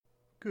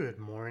Good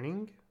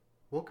morning.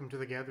 Welcome to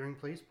the Gathering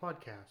Place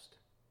podcast.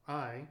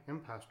 I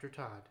am Pastor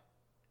Todd.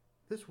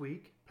 This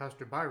week,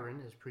 Pastor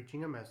Byron is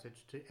preaching a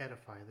message to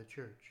edify the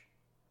church.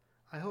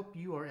 I hope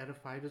you are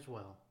edified as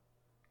well.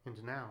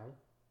 And now,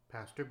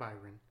 Pastor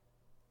Byron.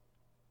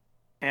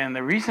 And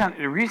the reason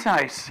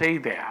I say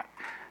that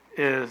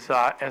is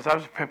as I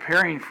was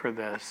preparing for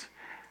this,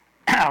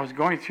 I was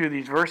going through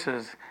these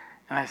verses,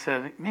 and I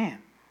said, man,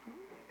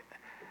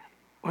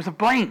 it was a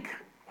blank.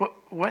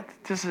 What?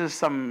 This is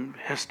some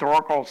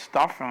historical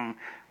stuff, and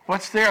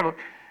what's there?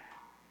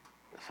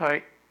 So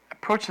I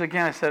approached it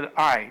again. I said,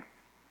 all right,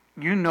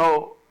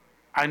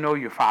 I know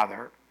you,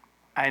 Father.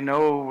 I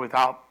know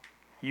without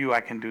you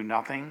I can do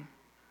nothing.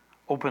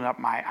 Open up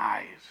my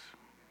eyes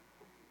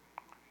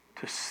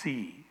to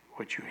see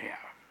what you have.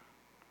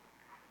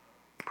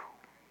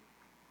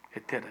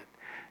 It did it.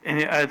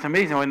 And it's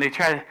amazing when they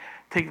try to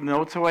take the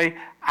notes away.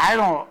 I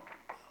don't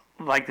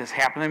like this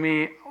happen to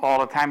me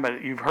all the time,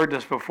 but you've heard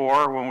this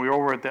before. When we were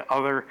over at the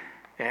other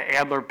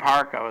Adler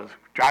Park, I was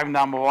driving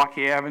down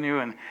Milwaukee Avenue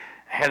and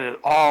had it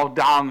all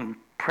down in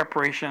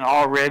preparation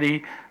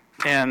already,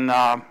 and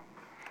the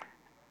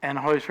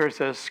Holy Spirit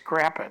says,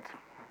 scrap it.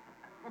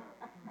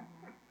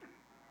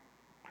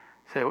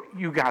 So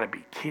you got to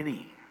be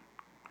kidding.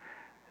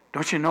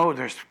 Don't you know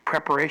there's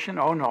preparation?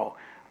 Oh no,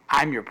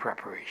 I'm your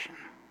preparation.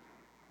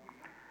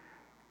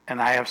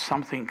 And I have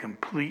something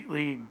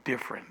completely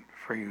different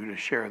for you to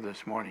share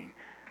this morning.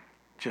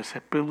 Just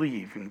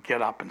believe and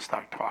get up and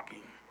start talking.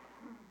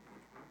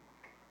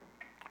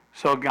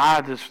 So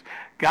God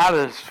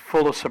is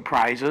full of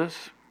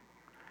surprises.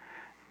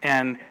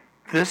 And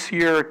this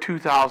year,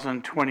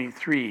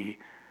 2023,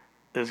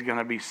 is going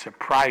to be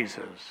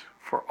surprises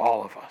for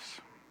all of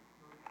us.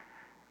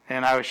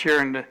 And I was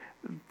sharing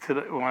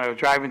when I was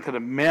driving to the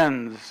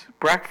men's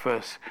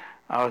breakfast,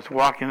 I was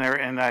walking there,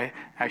 and I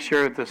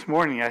shared it this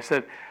morning. I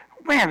said,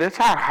 man, it's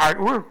our heart.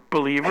 We're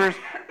believers.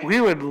 We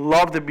would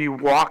love to be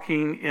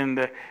walking in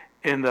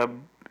the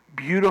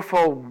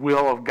beautiful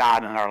will of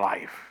God in our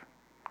life.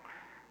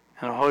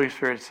 And the Holy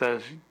Spirit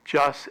says,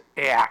 just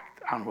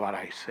act on what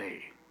I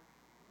say.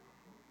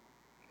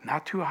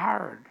 Not too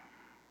hard.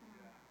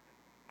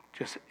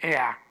 Just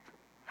act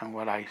on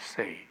what I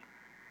say.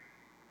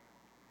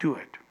 Do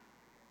it.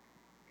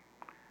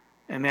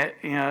 And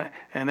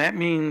that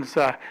means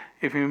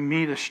if you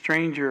meet a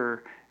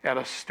stranger at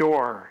a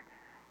store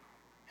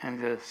and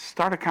to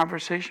start a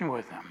conversation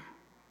with them,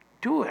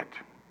 do it.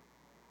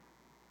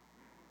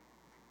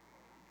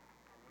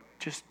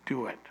 Just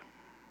do it.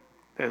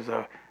 There's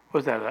a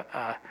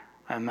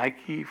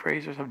Nike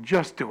phrase or something?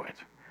 Just do it.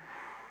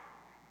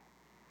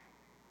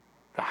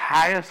 The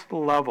highest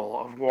level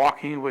of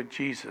walking with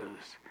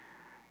Jesus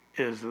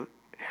is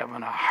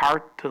having a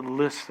heart to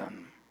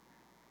listen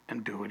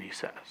and do what he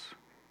says.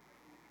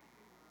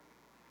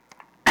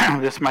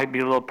 This might be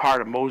a little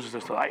part of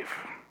Moses' life.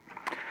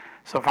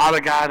 So, Father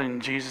God, in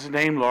Jesus'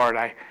 name, Lord,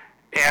 I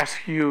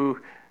ask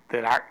you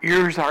that our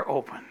ears are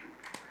open,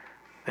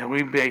 that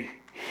we may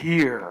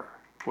hear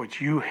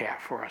what you have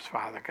for us,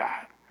 Father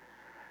God.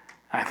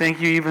 I thank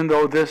you, even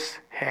though these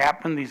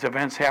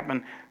events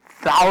happened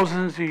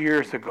thousands of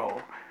years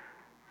ago,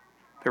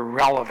 they're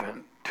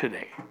relevant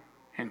today.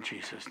 In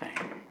Jesus' name.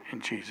 In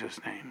Jesus'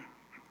 name.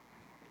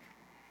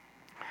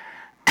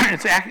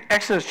 It's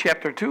Exodus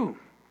chapter 2.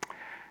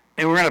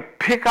 And we're going to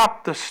pick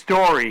up the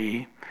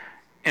story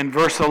in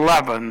verse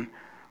 11,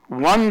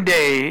 one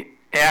day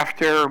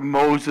after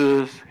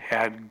Moses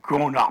had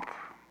grown up.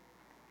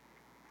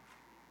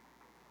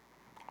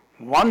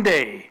 One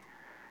day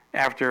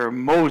after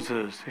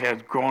Moses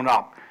had grown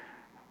up.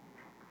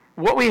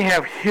 What we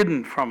have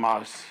hidden from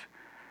us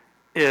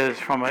is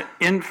from an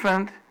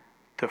infant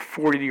to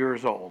 40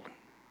 years old.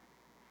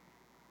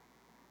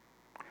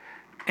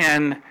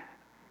 And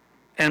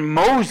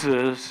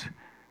Moses,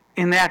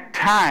 in that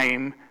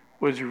time,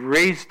 was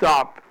raised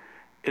up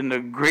in the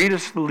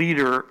greatest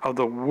leader of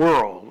the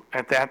world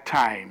at that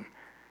time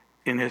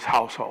in his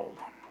household.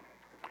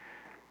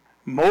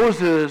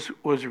 Moses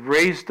was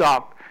raised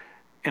up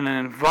in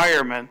an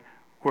environment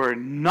where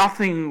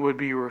nothing would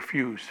be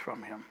refused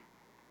from him.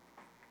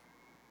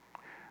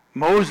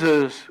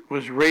 Moses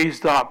was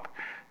raised up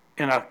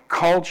in a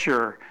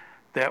culture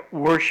that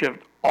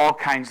worshiped all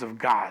kinds of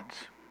gods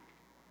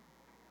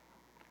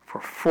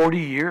for 40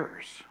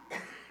 years.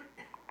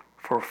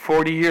 For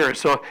 40 years.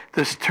 So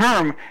this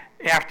term,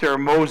 after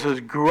Moses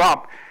grew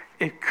up,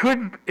 it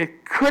could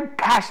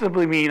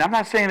possibly mean, I'm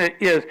not saying it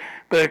is,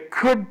 but it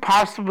could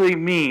possibly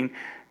mean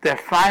that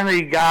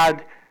finally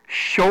God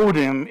showed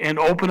him and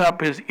opened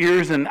up his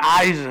ears and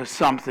eyes to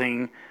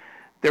something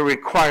that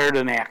required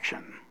an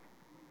action.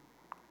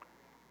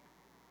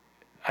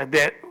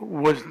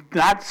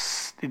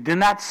 It did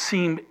not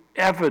seem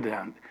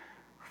evident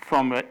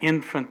from an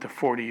infant to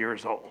 40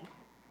 years old.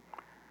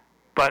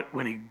 But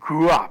when he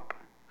grew up,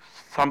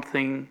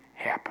 something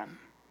happened.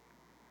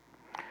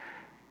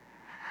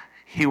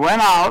 He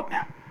went out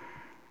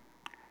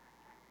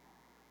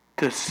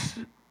to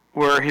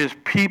where his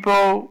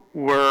people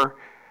were,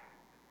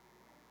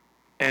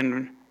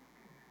 and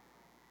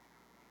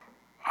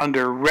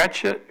under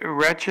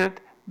wretched,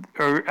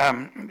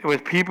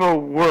 with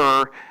people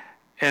were,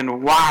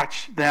 and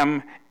watch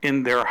them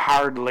in their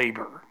hard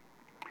labor.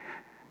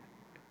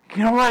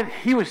 You know what?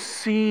 He was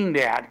seeing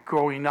that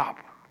growing up.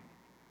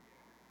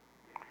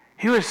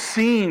 He was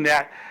seeing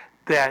that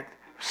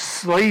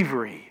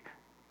slavery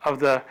of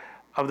the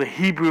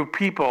Hebrew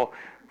people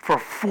for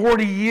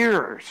 40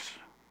 years.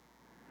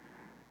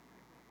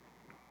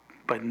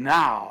 But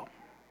now,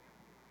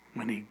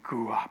 when he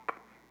grew up,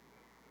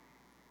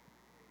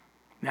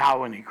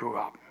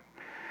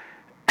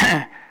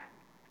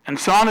 and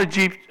saw an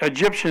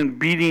Egyptian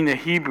beating a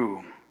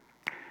Hebrew,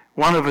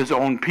 one of his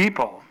own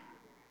people,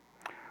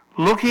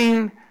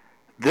 looking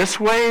this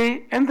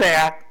way and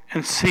that,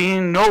 and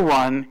seeing no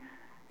one,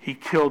 he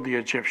killed the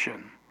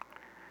Egyptian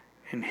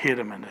and hid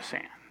him in the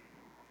sand.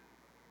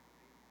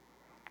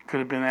 Could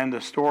have been the end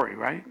of the story,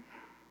 right?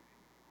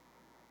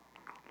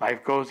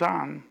 Life goes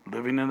on,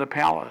 living in the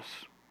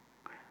palace,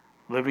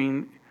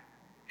 living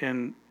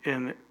in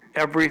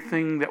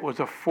everything that was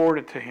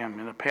afforded to him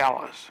in the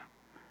palace.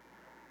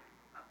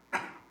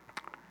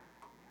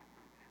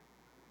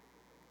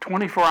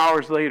 24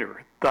 hours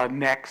later, the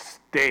next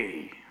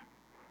day,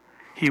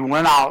 he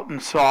went out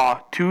and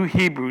saw two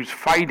Hebrews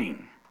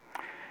fighting.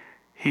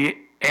 He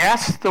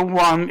asked the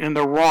one in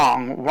the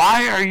wrong,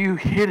 "Why are you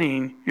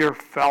hitting your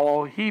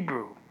fellow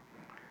Hebrew?"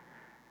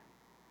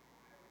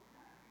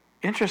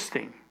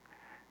 Interesting.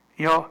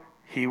 You know,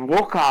 he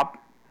woke up,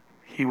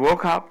 he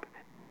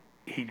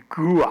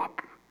grew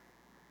up.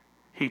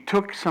 He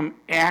took some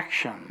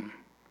action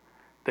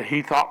that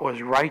he thought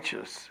was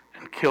righteous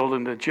and killed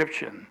an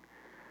Egyptian.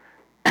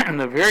 And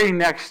the very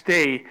next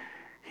day,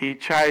 he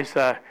tries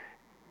to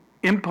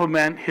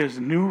implement his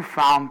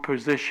newfound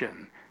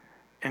position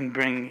and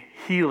bring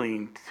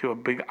healing to a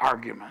big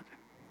argument.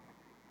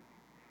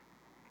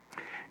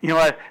 You know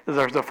what?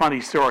 There's a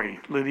funny story.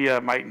 Lydia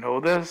might know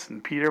this,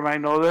 and Peter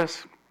might know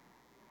this.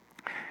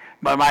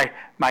 But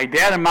my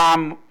dad and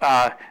mom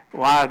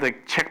wanted to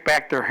check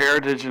back their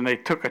heritage, and they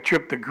took a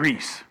trip to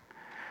Greece.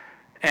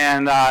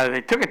 And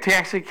they took a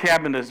taxi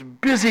cab in this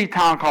busy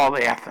town called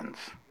Athens.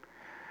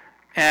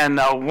 And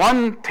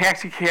one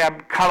taxi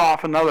cab cut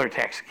off another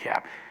taxi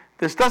cab.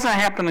 This doesn't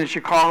happen in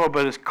Chicago,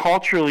 but it's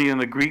culturally in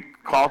the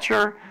Greek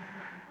culture.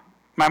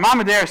 My mom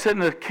and dad are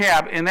sitting in the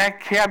cab, and that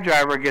cab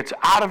driver gets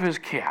out of his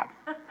cab.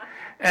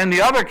 And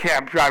the other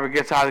cab driver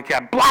gets out of the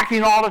cab,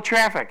 blocking all the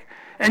traffic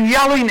and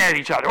yelling at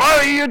each other.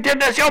 "Oh, you did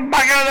this, you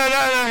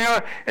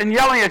bugger," and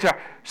yelling at each other.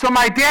 So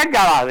my dad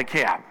got out of the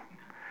cab.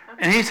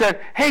 And he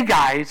said, "Hey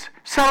guys,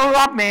 settle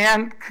up,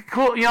 man.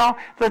 Cool, you know,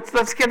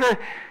 let's get the..."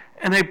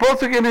 And they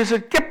both looked at him and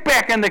said, "Get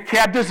back in the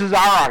cab. This is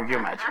our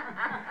argument.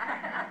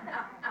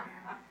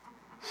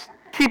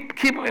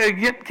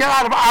 Get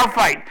out of our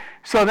fight."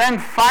 So then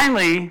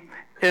finally,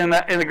 in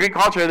the Greek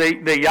culture,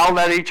 they yelled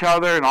at each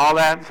other and all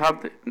that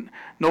stuff.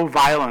 No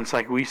violence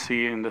like we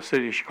see in the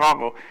city of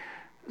Chicago.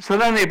 So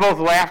then they both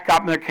laughed,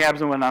 got in their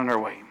cabs, and went on their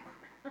way.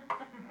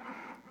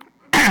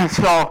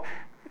 So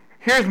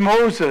here's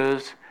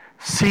Moses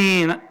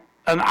seeing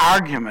an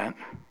argument,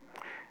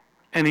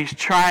 and he's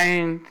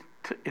trying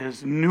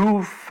his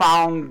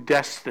newfound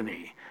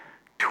destiny.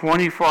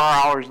 24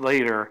 hours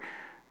later,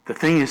 the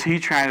thing is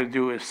he's trying to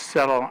do is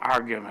settle an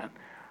argument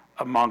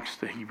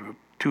amongst the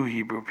two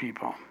Hebrew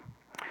people.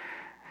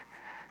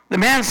 The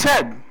man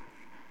said,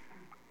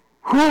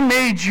 "Who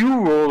made you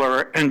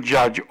ruler and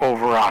judge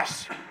over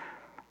us?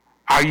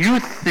 Are you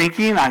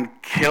thinking on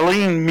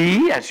killing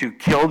me as you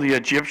killed the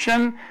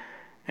Egyptian?"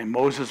 And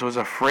Moses was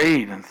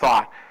afraid and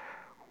thought,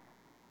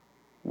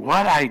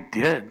 "What I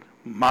did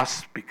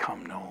must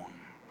become known."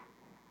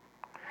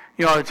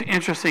 You know, it's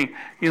interesting.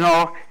 You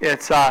know,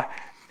 it's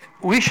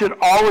we should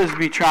always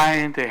be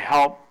trying to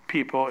help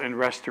people in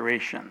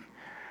restoration.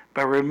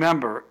 But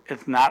remember,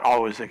 it's not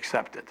always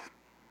accepted.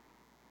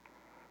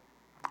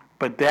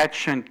 But that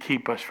shouldn't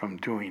keep us from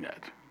doing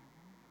it.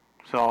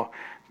 So,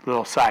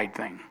 little side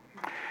thing.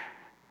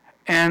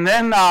 And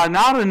then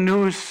now the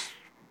news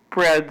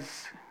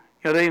spreads.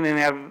 You know, they didn't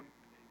have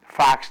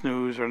Fox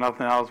News or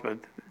nothing else, but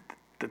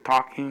the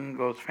talking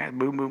goes fast.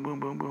 Boom, boom, boom,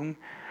 boom, boom.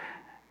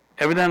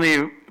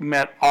 Evidently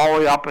met all the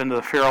way up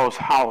into Pharaoh's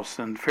house,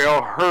 and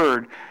Pharaoh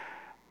heard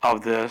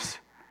of this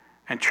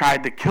and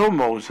tried to kill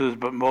Moses,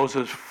 but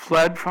Moses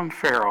fled from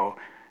Pharaoh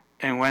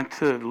and went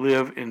to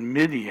live in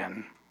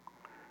Midian,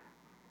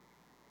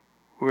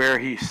 where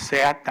he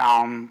sat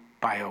down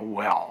by a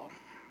well.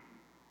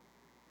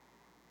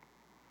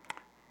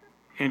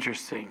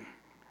 Interesting.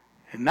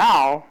 And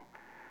now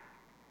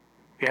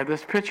we have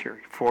this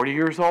picture. 40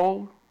 years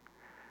old,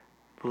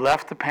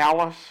 left the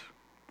palace,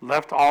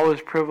 left all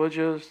his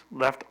privileges,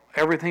 left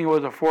everything that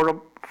was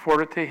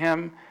afforded to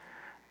him,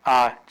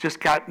 just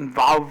got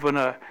involved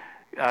in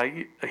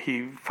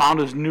he found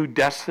his new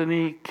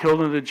destiny,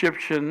 killed an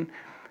Egyptian,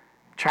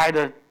 tried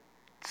to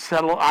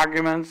settle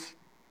arguments,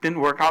 didn't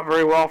work out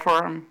very well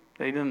for him.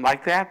 They didn't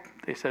like that.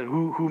 They said,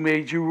 who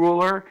made you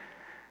ruler?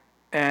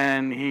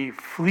 And he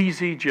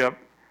flees Egypt,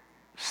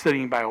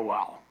 sitting by a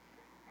well.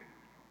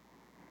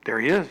 There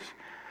he is.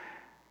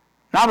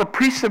 Now the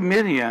priest of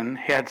Midian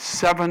had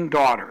 7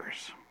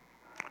 daughters.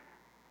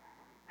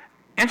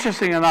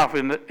 Interesting enough,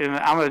 I'm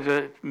going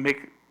to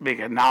make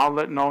it now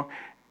let know.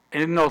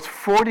 In those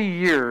 40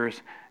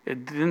 years,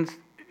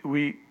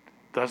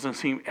 doesn't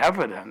seem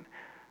evident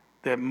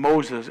that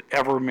Moses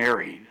ever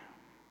married.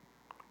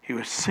 He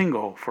was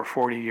single for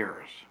 40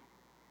 years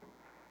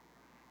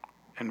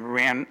and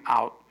ran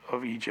out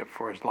of Egypt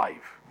for his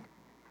life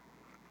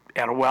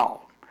at a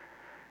well.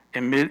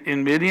 In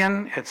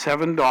Midian had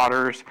 7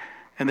 daughters,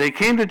 and they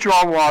came to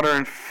draw water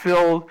and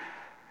filled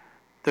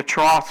the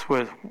troughs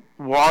with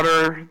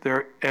water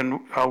there, and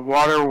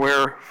water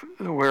where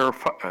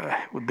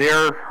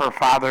there her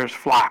father's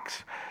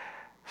flocks.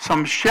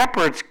 Some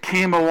shepherds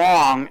came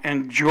along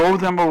and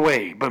drove them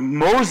away, but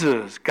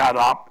Moses got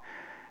up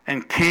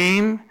and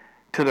came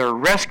to their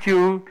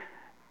rescue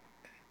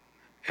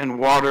and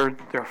watered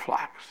their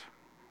flocks.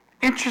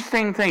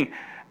 Interesting thing,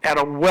 at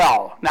a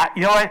well. Now,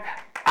 you know what?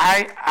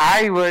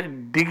 I was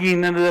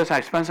digging into this.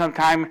 I spent some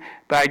time,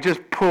 but I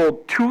just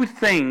pulled 2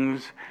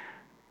 things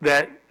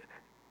that,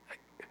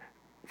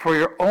 for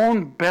your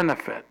own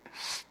benefit,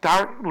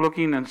 start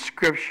looking in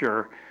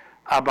Scripture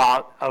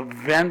about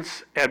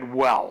events at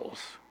wells.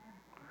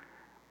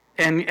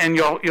 And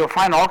you'll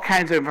find all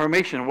kinds of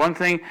information. One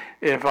thing,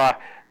 if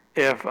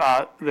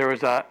there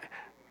was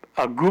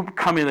a group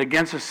coming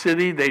against a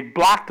city, they'd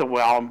block the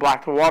well and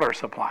block the water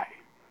supply.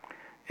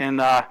 And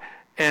the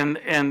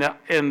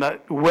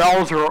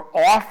wells are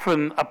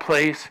often a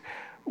place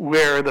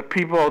where the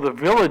people of the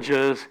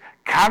villages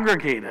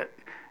congregated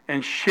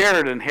and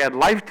shared and had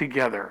life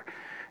together.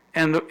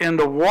 And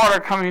the water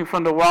coming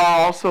from the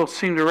well also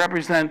seemed to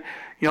represent,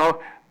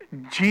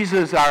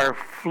 Jesus, our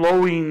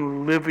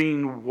flowing,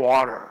 living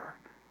water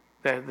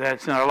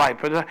that's in our life.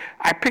 But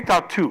I picked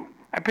out 2.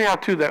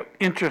 That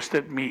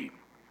interested me.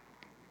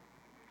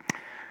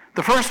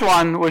 The first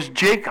one was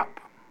Jacob.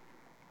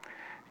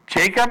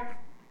 Jacob,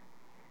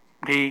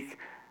 he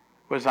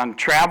was on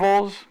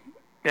travels,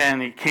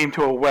 and he came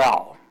to a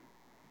well.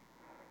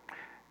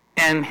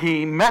 And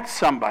he met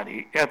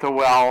somebody at the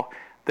well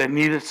that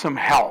needed some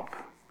help,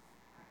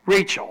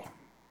 Rachel.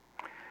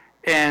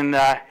 And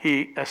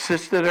he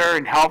assisted her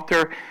and helped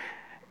her.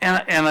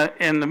 And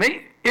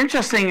the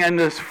interesting, in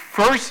this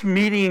first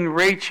meeting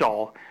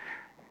Rachel,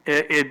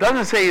 it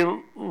doesn't say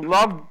he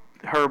loved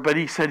her, but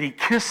he said he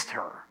kissed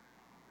her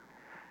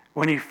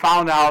when he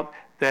found out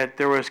that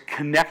there was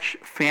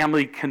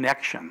family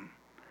connection.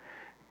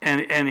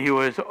 And he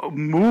was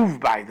moved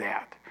by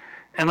that.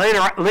 And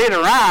later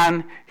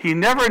on, he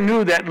never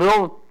knew that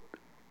little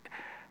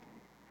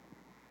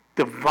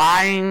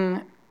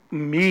divine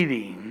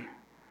meeting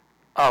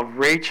of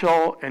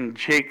Rachel and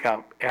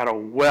Jacob at a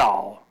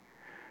well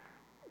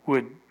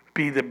would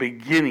be the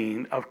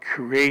beginning of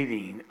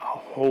creating a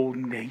whole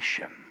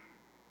nation.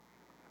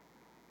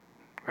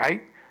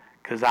 Right?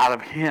 Because out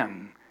of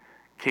him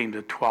came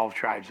the 12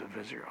 tribes of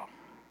Israel,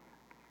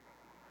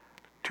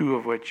 2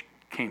 of which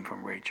came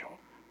from Rachel.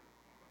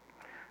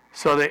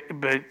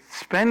 But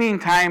spending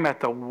time at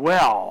the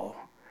well,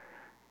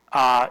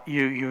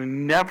 you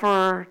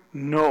never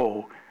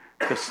know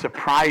the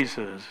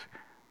surprises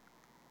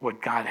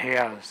what God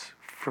has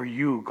for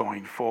you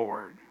going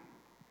forward.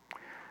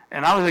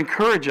 And I would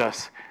encourage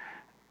us,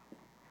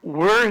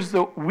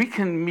 we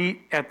can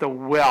meet at the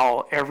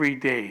well every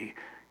day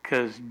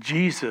because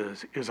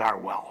Jesus is our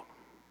well.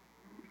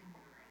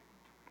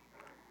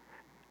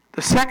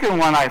 The second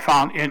one I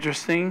found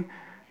interesting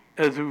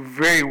is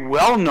very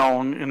well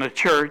known in the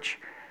church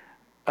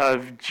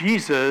of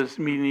Jesus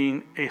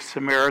meeting a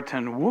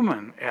Samaritan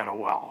woman at a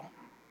well.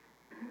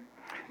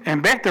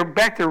 And back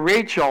to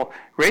Rachel.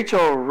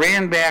 Rachel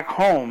ran back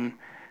home,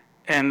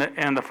 and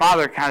the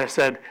father kind of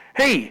said,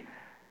 "Hey,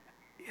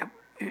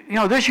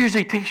 this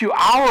usually takes you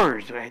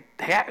hours.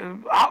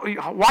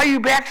 Why are you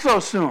back so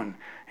soon?"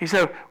 He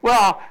said,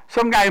 "Well,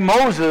 some guy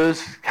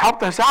Moses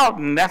helped us out,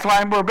 and that's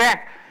why we're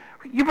back.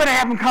 You better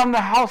have him come to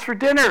the house for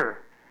dinner."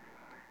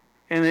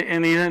 And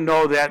he didn't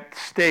know that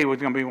stay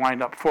was going to be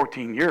wind up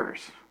 14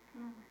 years.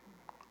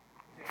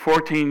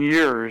 14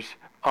 years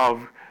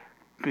of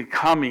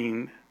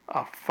becoming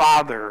a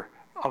father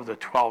of the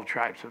 12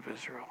 tribes of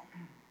Israel.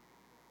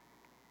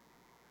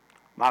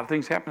 A lot of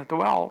things happen at the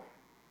well.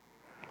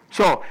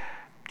 So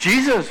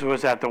Jesus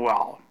was at the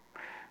well.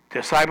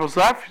 Disciples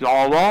left, he's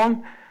all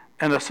alone,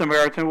 and the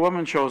Samaritan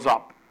woman shows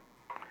up.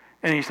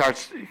 And he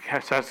starts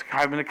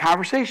having a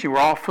conversation. We're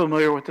all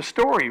familiar with the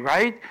story,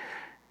 right?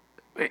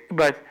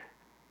 But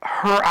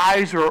her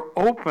eyes were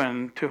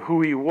open to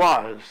who he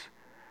was.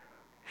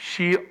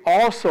 She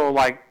also,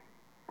 like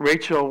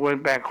Rachel,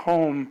 went back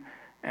home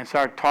and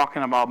started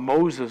talking about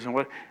Moses and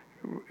what.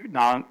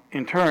 Now,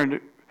 in turn,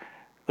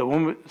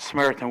 the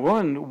Samaritan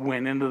woman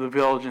went into the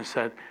village and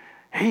said,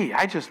 "Hey,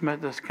 I just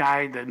met this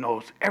guy that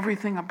knows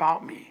everything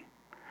about me."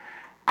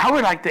 I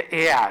would like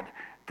to add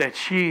that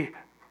she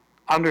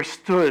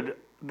understood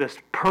this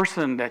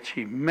person that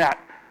she met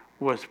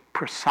was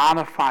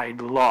personified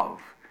love,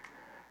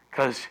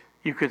 because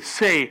you could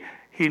say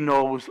he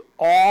knows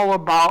all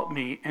about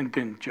me and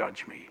didn't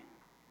judge me.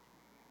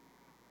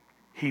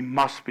 he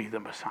must be the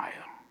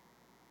Messiah.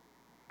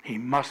 He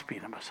must be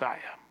the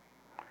Messiah.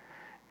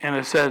 And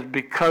it says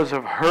because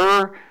of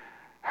her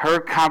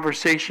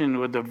conversation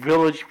with the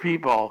village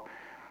people,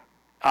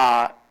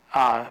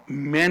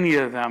 many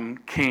of them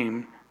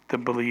came to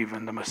believe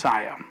in the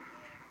Messiah.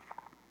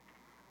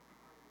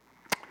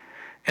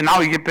 And now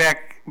we get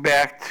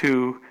back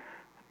to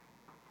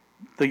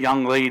the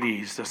young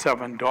ladies, the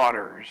 7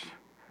 daughters.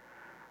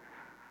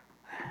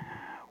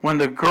 When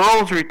the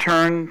girls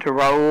returned to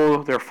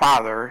Raoul, their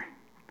father,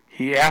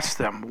 he asked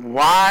them,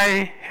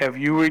 "Why have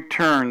you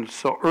returned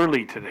so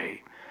early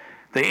today?"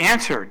 They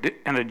answered,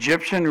 "An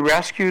Egyptian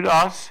rescued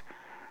us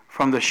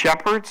from the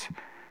shepherds.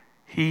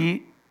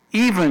 He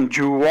even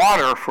drew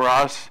water for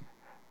us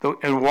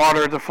and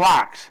watered the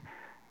flocks."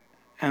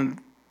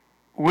 "And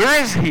where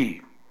is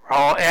he?"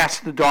 Raoul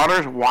asked the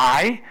daughters.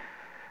 "Why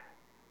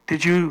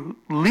did you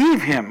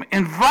leave him?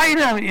 Invite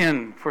him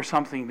in for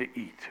something to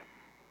eat."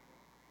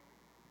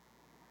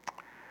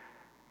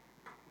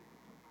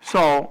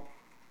 So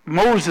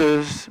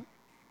Moses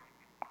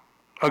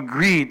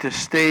agreed to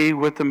stay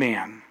with the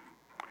man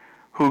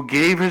who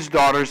gave his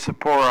daughter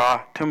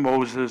Zipporah to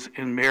Moses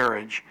in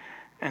marriage.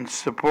 And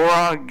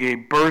Zipporah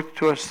gave birth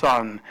to a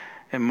son,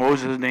 and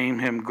Moses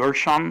named him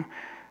Gershom,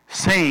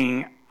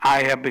 saying,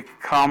 "I have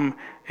become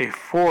a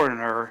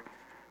foreigner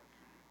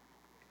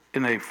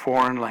in a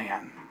foreign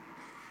land."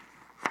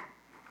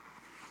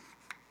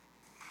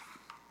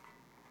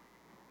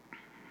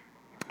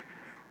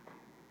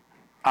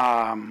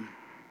 Um,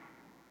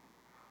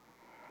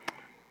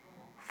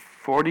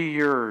 40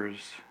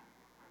 years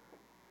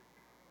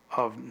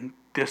of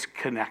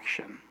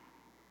disconnection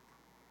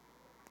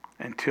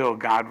until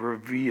God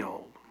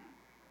revealed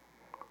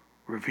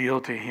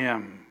to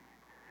him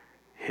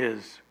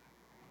his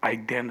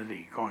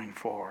identity going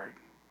forward.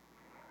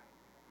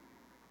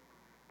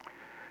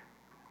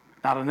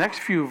 Now the next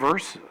few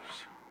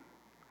verses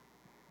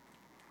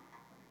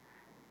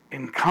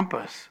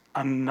encompass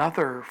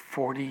another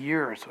 40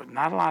 years, so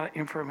not a lot of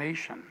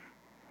information,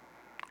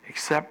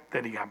 except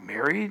that he got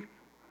married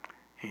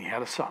and he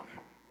had a son.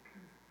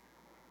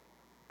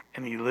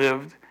 And he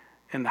lived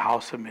in the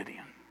house of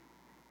Midian.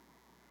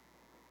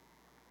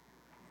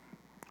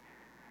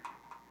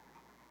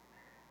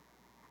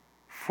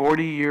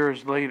 "40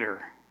 years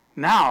later,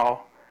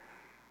 now,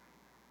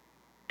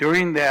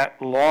 during that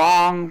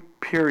long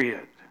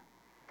period,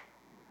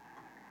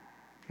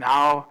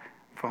 now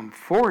from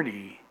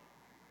 40,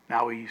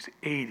 now he's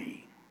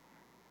 80.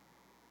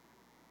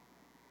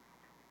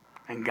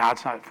 And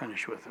God's not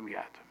finished with him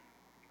yet.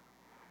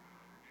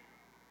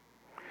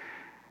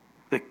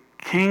 The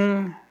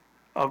king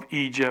of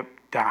Egypt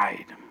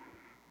died.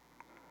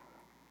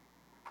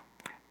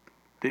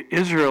 The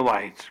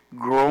Israelites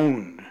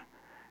groaned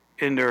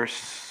in their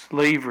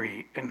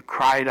slavery and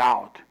cried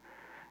out.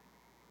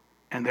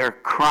 And their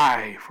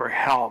cry for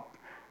help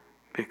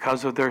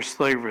because of their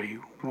slavery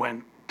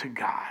went to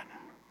God.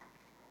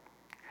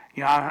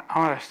 I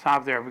want to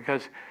stop there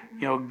because,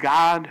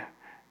 God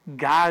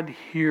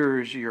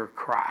hears your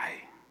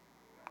cry.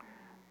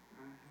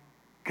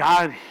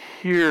 God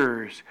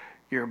hears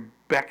your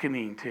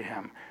beckoning to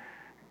him.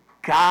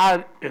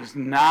 God is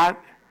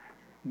not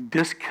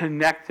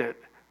disconnected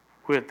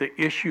with the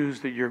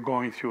issues that you're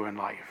going through in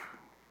life.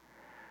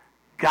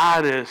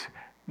 God is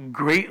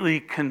greatly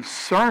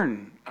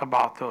concerned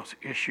about those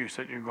issues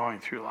that you're going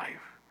through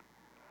life.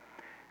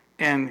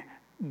 And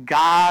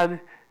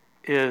God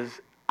is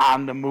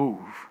on the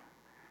move,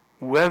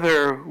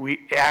 whether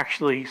we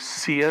actually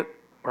see it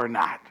or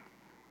not.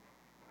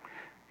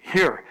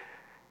 Here,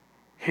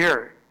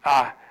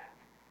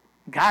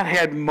 God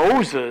had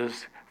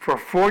Moses for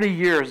 40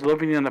 years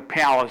living in the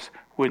palace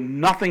with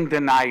nothing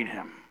denied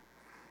him.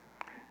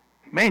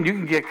 Man, you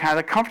can get kind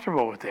of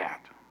comfortable with that.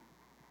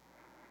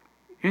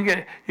 You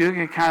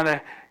can kind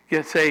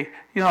of say,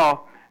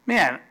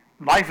 man,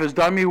 life has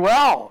done me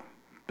well.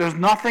 There's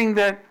nothing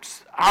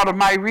that's out of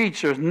my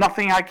reach. There's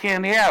nothing I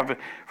can't have.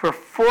 For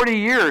 40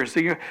 years,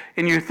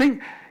 and you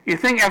think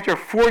after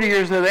 40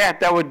 years of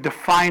that would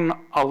define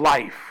a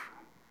life.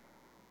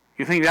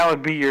 You think that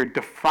would be your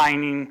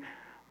defining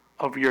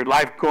of your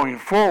life going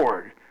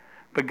forward.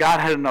 But God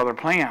had another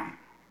plan.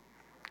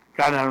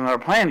 God had another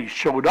plan. He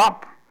showed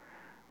up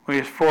when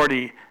he was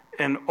 40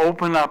 and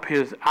opened up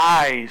his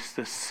eyes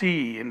to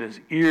see and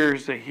his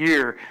ears to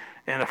hear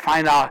and to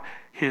find out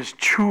his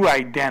true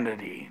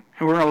identity.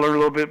 And we're going to learn a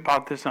little bit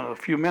about this in a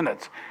few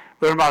minutes.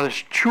 Learn about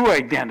his true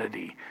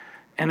identity.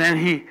 And then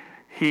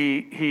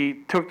he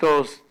took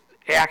those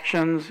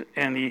actions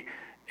and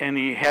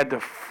he had to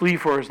flee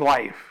for his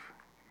life.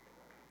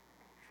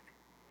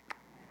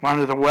 Went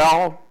to the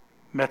well,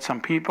 met some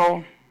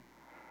people,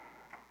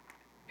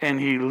 and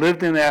he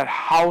lived in that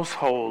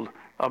household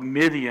of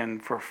Midian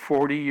for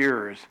 40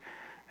 years,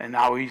 and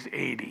now he's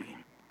 80.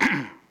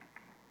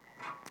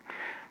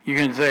 You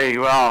can say,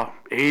 well,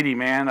 80,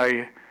 man,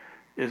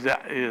 is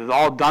it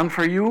all done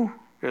for you?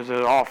 Is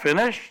it all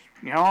finished?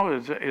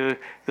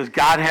 Does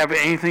God have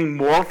anything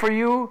more for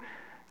you?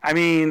 I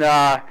mean,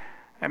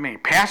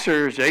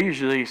 pastors, they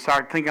usually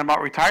start thinking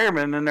about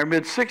retirement in their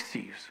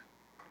mid-60s.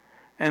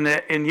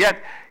 And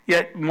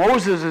yet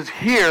Moses is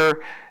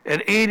here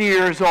at 80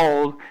 years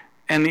old,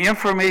 and the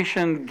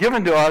information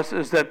given to us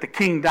is that the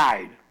king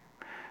died.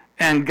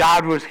 And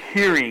God was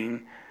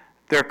hearing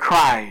their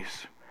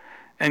cries.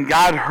 And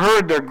God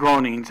heard their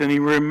groanings, and he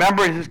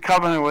remembered his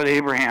covenant with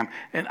Abraham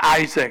and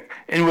Isaac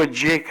and with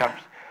Jacob.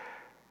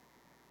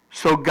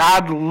 So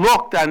God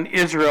looked on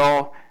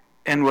Israel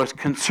and was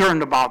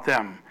concerned about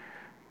them.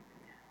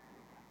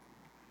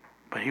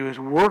 But he was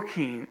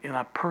working in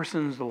a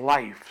person's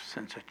life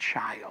since a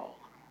child.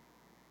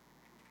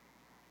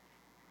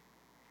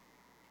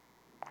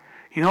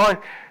 You know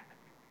what?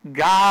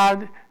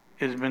 God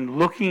has been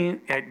looking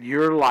at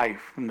your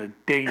life from the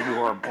day you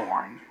were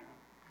born.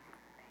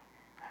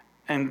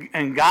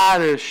 And God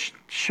has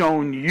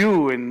shown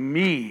you and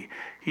me.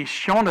 He's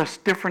shown us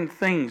different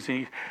things.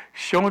 He's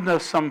shown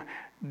us some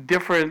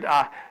different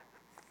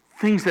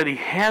things that he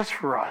has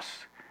for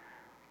us.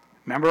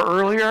 Remember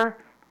earlier,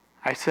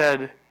 I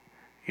said,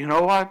 you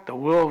know what? The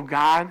will of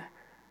God,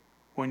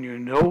 when you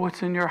know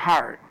what's in your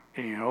heart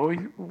and you know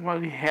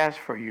what he has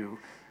for you,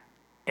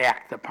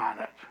 act upon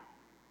it.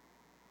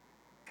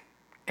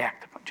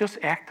 Just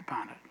act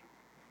upon it.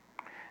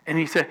 And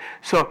he said,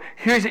 so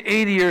here's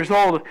 80 years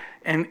old,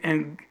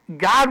 and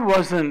God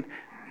wasn't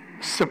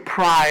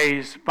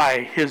surprised by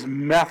his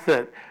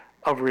method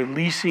of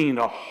releasing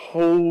a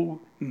whole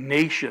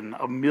nation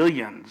of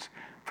millions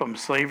from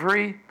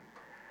slavery.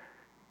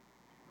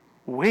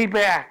 Way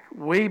back,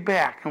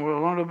 and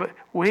we'll learn a bit,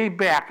 way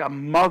back, a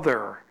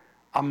mother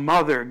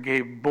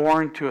gave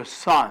born to a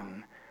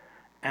son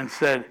and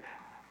said,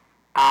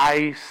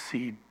 I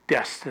see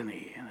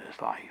destiny in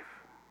his life.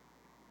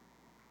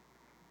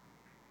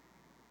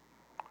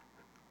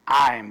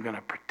 I am going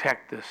to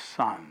protect this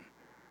son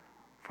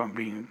from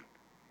being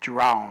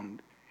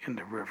drowned in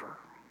the river.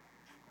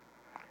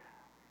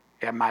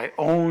 At my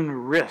own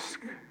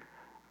risk,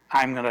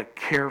 I'm going to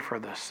care for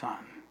this son.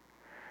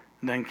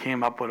 And then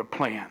came up with a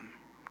plan.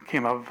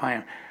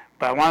 But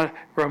I want to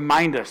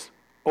remind us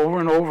over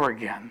and over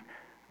again,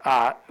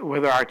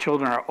 whether our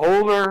children are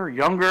older,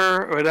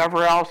 younger, or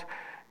whatever else,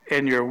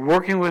 and you're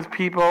working with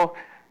people,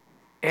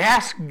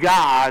 ask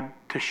God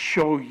to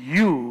show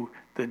you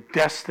the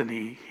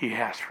destiny he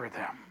has for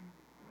them.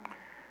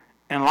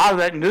 And a lot of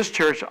that in this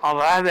church, a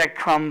lot of that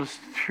comes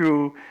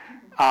through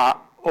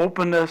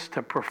openness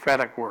to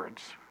prophetic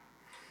words.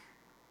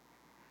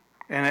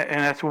 And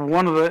that's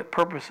one of the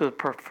purposes of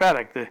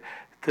prophetic,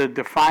 to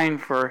define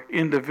for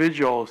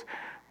individuals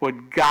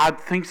what God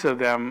thinks of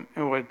them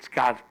and what's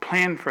God's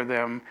plan for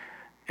them,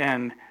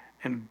 and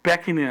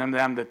beckoning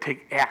them to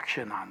take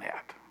action on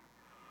that.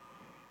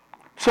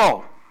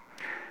 So,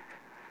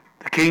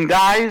 the king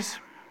dies.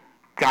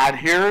 God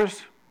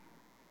hears.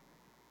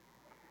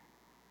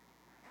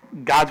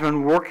 God's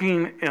been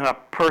working in a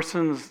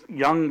person's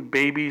young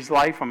baby's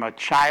life from a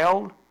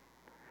child.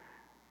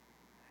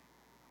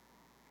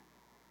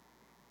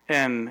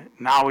 And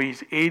now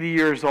he's 80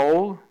 years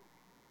old.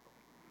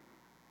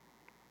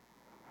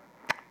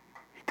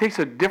 He takes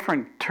a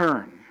different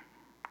turn.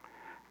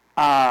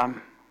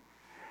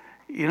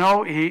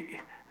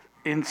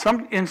 In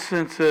some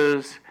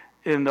instances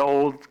in the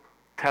Old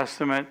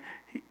Testament,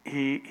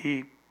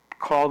 he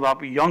called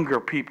up younger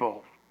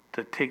people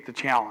to take the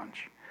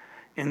challenge.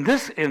 In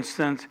this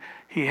instance,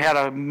 he had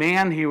a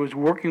man he was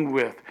working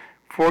with,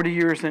 40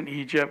 years in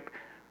Egypt,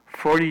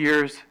 40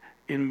 years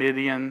in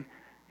Midian.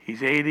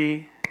 He's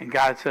 80, and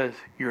God says,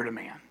 you're the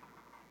man.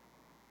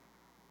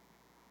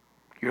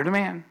 You're the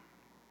man.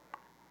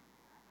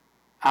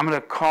 I'm going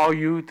to call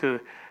you to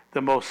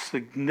the most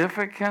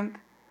significant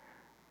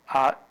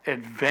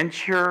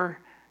adventure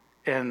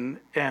and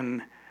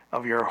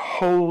of your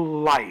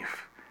whole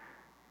life.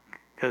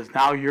 Because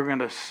now you're going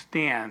to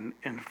stand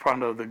in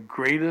front of the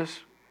greatest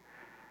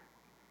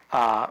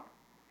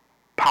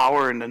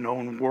power in the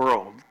known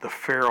world, the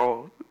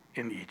Pharaoh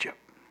in Egypt.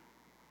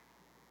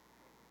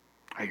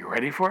 Are you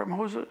ready for it,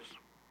 Moses?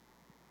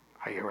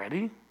 Are you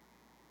ready?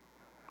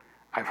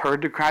 I've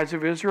heard the cries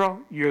of Israel.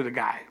 You're the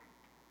guy.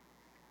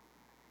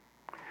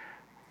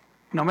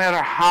 No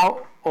matter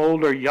how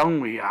old or young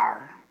we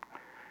are,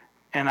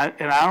 and I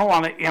don't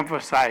want to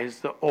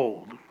emphasize the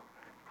old,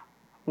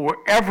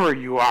 wherever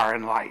you are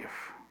in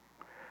life,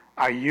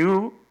 are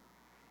you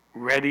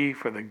ready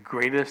for the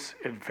greatest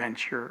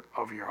adventure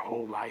of your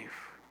whole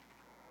life?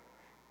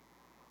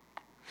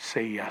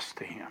 Say yes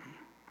to him.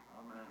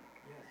 Amen.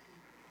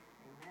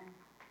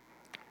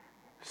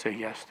 Say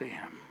yes to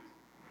him.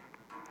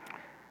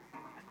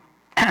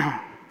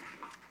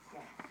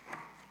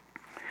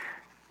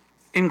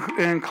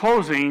 In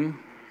closing,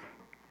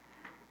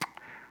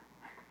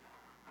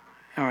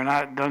 and we're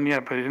not done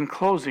yet, but in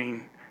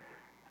closing,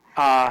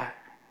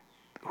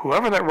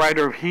 whoever that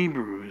writer of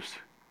Hebrews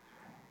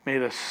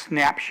made a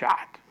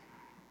snapshot,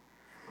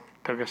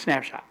 took a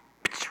snapshot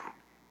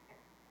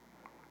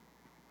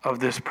of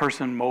this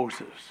person,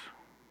 Moses.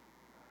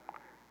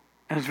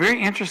 And it's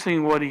very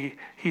interesting what he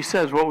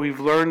says, what we've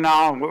learned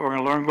now and what we're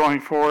going to learn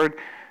going forward.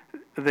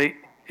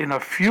 In a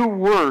few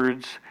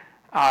words,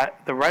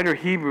 the writer of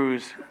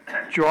Hebrews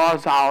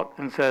draws out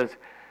and says,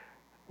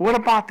 what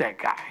about that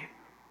guy?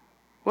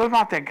 What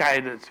about that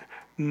guy that's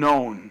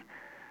known?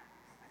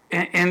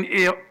 And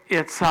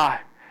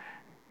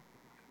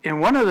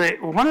one of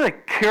the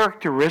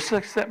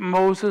characteristics that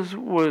Moses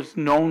was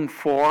known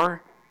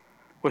for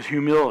was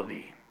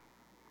humility.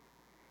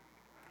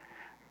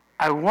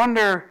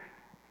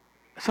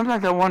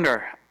 Sometimes I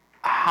wonder,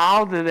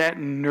 how did that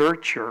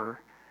nurture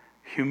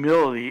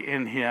humility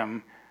in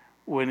him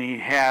when he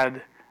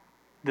had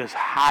this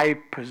high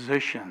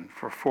position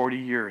for 40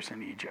 years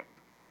in Egypt?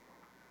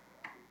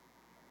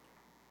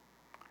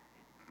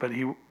 But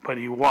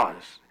he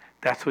was.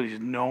 That's what he's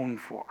known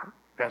for.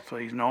 That's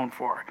what he's known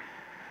for.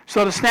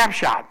 So the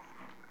snapshot.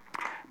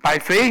 By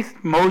faith,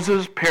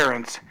 Moses'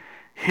 parents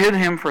hid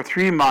him for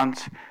 3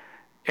 months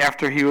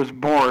after he was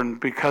born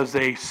because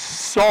they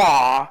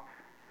saw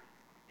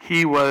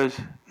he was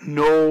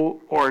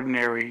no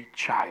ordinary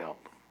child.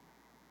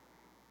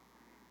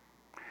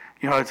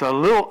 You know, it's a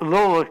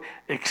little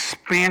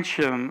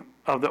expansion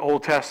of the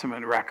Old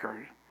Testament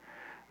record.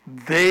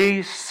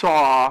 They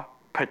saw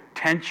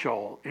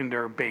potential in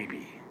their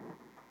baby.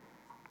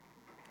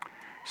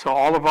 So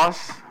all of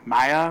us,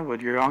 Maya,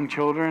 with your young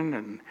children,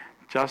 and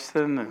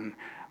Justin, and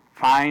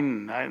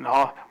Fine, and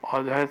all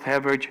that,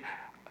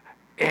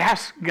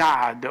 ask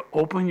God to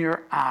open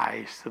your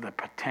eyes to the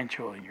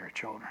potential in your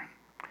children,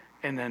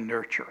 and then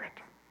nurture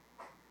it.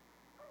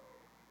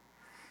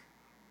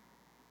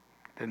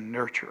 Then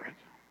nurture it.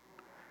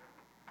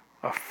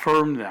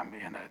 Affirm them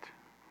in it.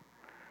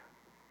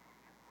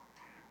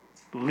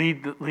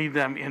 Lead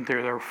them into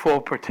their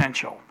full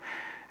potential.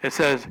 It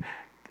says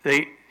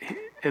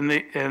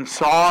and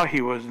saw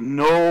he was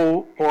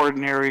no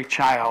ordinary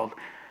child,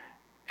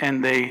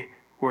 and they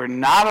were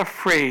not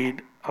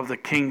afraid of the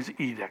king's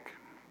edict.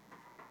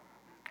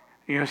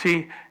 You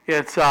see,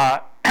 it's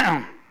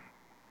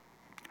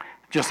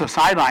just a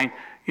sideline.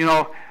 You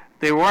know,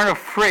 they weren't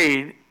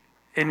afraid,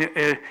 and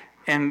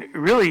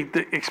really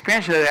the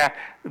expansion of that,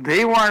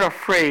 they weren't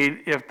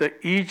afraid if the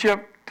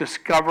Egypt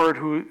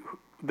discovered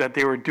that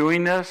they were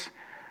doing this.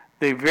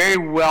 They very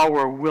well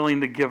were willing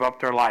to give up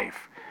their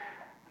life.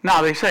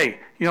 Now they say,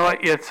 you know,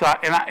 it's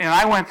and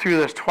I went through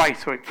this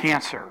twice with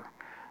cancer.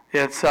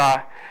 It's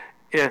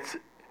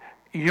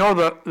you know,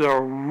 the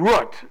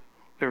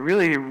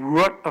really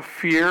root of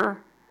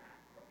fear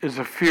is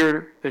the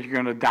fear that you're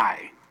going to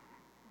die.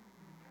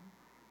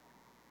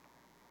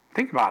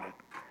 Think about it.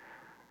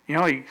 You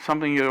know,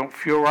 something you don't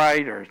feel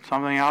right or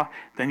something else,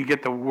 then you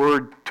get the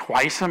word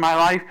twice in my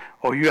life,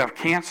 oh, you have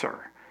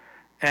cancer.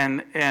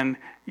 And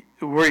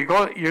where you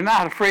go, you're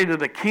not afraid of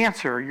the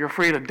cancer, you're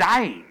afraid of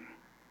dying.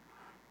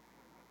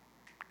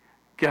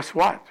 Guess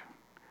what?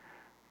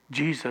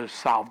 Jesus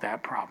solved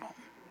that problem.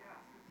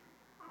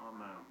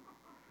 Amen.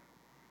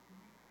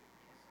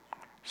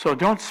 So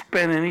don't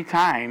spend any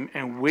time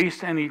and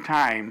waste any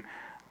time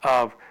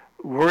of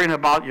worrying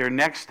about your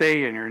next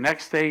day and your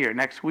next day, your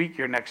next week,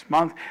 your next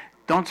month.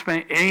 Don't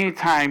spend any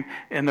time,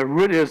 and the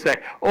root is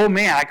that, oh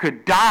man, I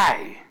could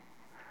die.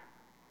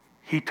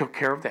 He took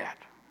care of that.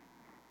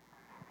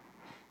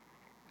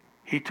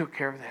 He took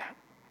care of that.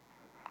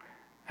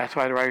 That's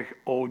why the writer,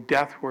 oh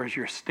death, where's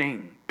your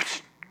sting?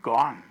 Psst,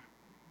 gone.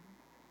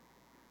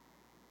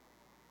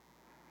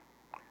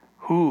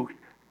 Who,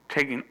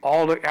 taking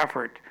all the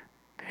effort,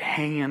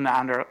 hanging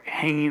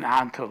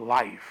on to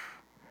life,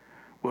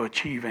 will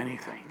achieve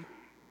anything.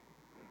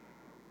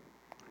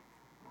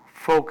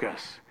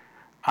 Focus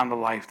on the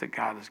life that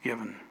God has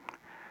given.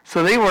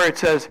 So they were, it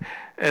says,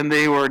 and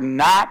they were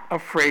not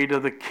afraid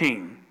of the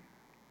king.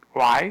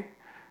 Why?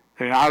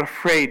 They're not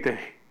afraid that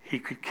he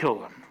could kill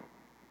them.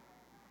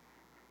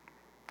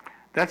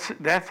 That's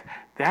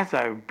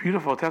a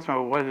beautiful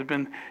testimony of what has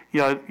been.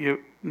 You know,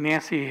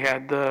 Nancy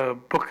had the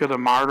Book of the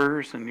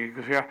Martyrs, and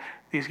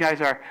these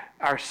guys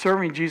are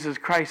serving Jesus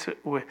Christ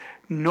with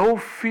no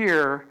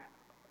fear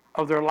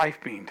of their life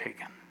being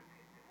taken.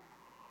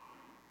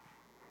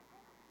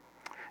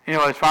 You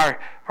know, as far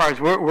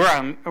as we're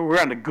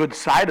on the good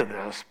side of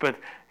this, but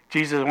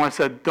Jesus once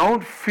said,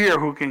 "Don't fear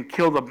who can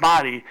kill the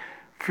body;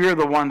 fear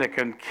the one that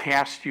can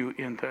cast you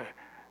into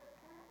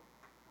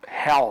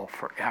hell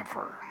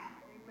forever."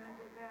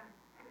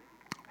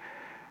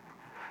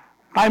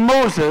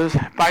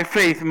 By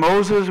faith,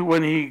 Moses,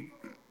 when he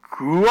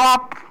grew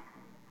up,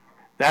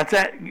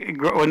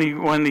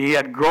 when he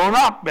had grown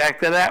up,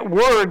 back to that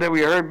word that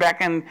we heard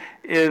back in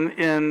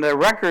the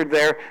record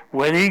there,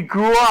 when he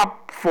grew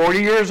up,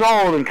 40 years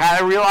old, and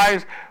kind of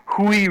realized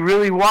who he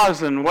really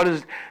was and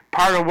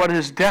part of what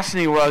his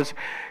destiny was,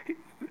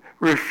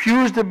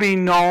 refused to be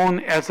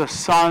known as the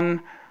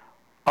son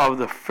of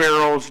the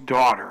Pharaoh's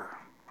daughter.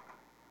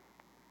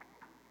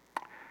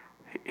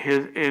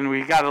 And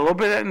we got a little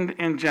bit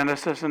in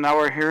Genesis, and now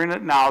we're hearing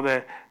it now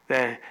that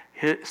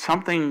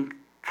something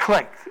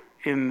clicked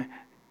in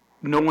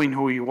knowing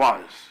who he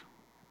was.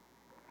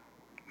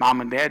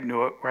 Mom and Dad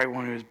knew it right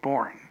when he was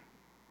born.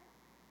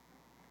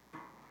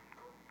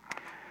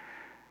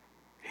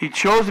 He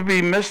chose to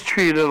be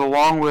mistreated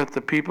along with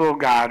the people of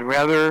God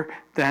rather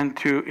than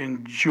to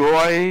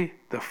enjoy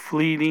the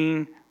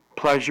fleeting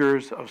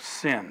pleasures of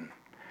sin.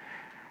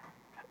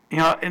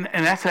 And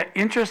that's an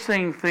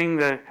interesting thing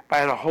that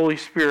by the Holy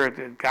Spirit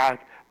that God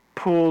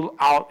pulled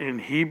out in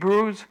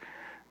Hebrews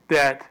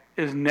that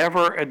is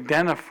never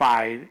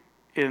identified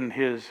in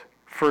his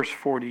first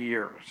 40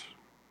 years.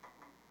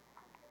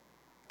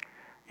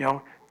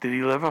 Did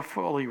he live a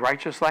fully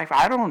righteous life?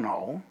 I don't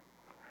know.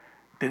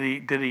 Did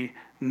he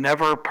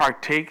never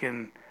partake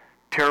in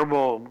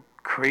terrible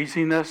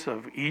craziness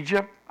of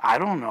Egypt? I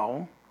don't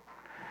know.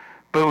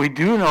 But we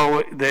do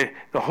know that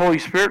the Holy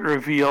Spirit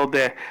revealed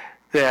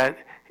that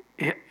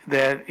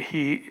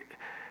he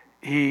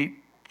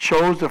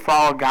chose to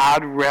follow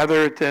God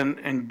rather than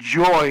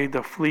enjoy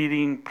the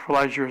fleeting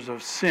pleasures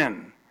of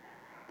sin.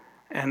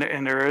 And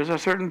there is a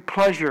certain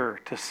pleasure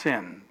to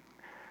sin,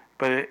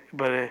 but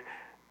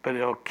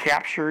it'll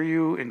capture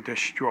you and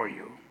destroy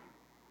you.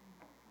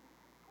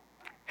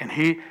 And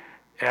he,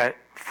 at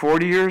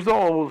 40 years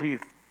old, he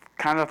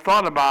kind of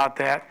thought about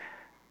that,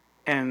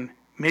 and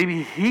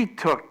maybe he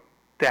took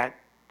that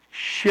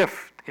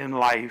shift in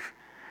life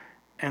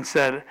and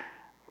said,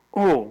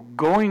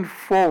 going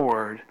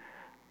forward,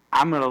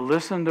 I'm going to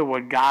listen to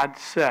what God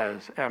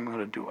says, and I'm going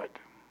to do it.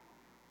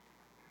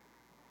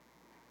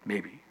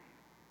 Maybe.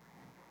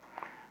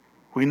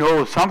 We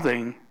know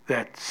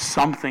that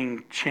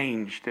something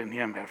changed in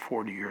him at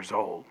 40 years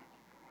old.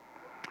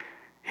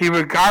 He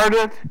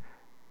regarded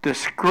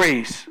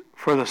disgrace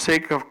for the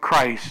sake of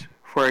Christ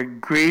for a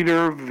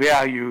greater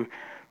value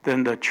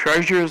than the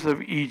treasures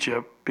of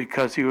Egypt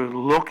because he was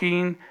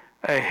looking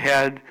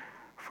ahead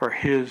for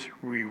his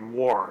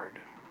reward.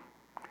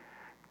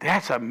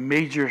 That's a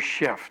major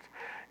shift.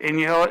 And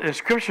the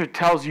scripture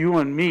tells you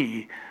and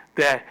me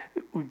that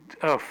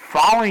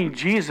following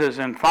Jesus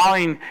and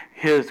following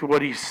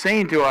what he's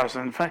saying to us,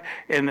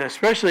 and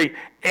especially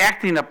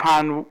acting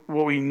upon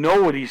what we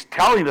know what he's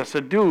telling us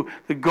to do,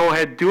 to go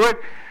ahead and do it,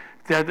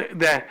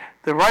 that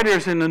the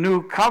writers in the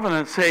New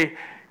Covenant say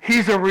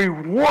he's a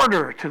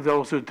rewarder to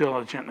those who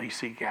diligently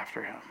seek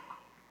after him.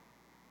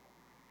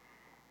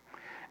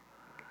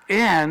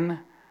 And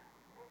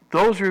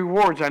those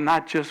rewards are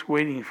not just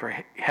waiting for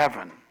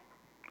heaven.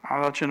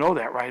 I'll let you know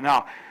that right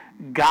now.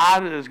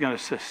 God is going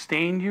to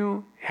sustain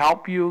you,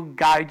 help you,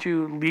 guide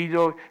you, lead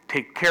you,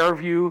 take care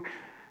of you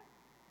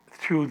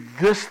through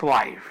this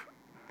life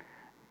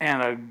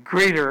and a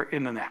greater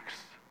in the next.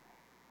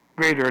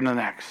 Greater in the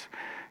next.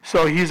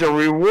 So he's a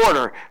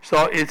rewarder.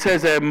 So it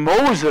says that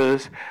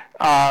Moses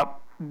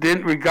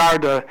didn't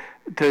regard to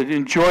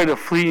enjoy the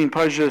fleeting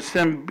pleasure of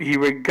sin. He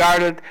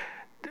regarded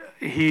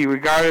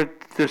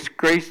this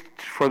grace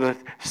for the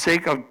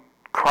sake of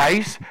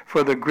Christ,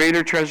 for the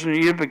greater treasure in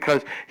Egypt,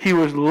 because he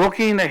was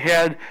looking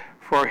ahead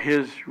for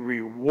his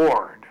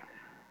reward.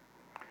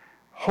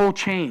 Whole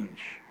change.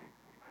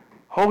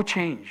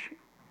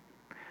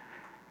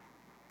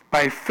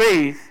 By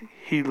faith,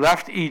 he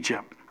left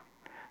Egypt.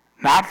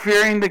 Not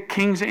fearing the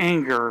king's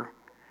anger,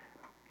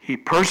 he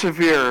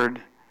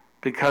persevered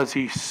because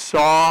he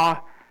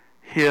saw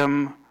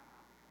him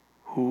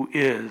who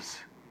is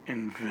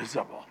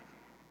invisible.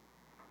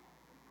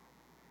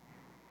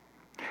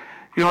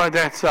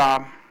 That's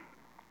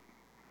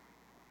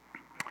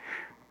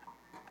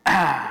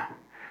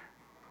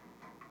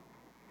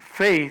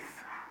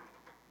faith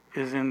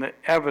is in the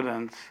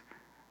evidence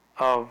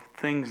of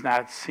things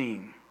not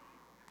seen.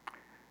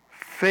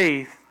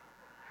 Faith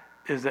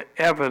is the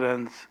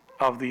evidence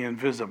of the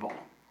invisible,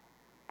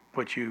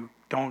 what you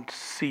don't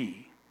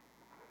see.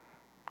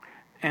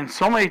 And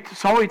so many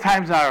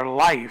times in our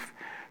life,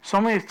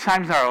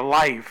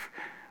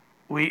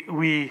 we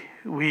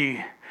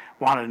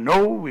want to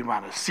know, we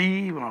want to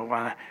see, we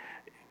want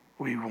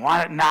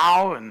it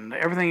now and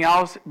everything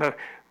else. But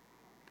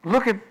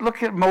look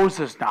at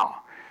Moses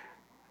now.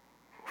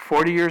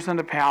 40 years in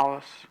the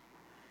palace,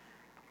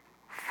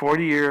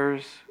 40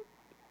 years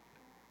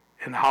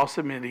in the house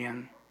of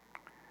Midian,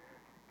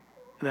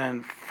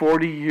 then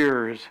 40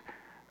 years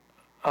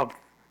of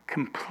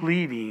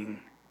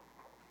completing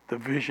the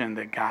vision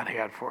that God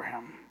had for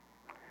him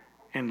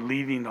and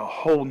leading the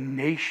whole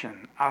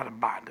nation out of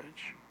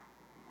bondage.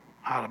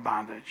 I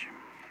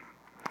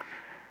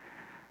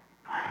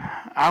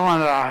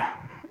want to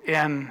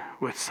end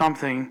with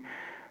something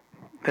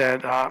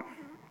that,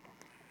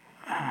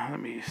 let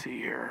me see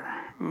here.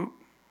 We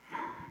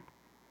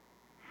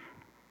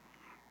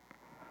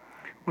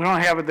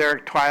don't have it there,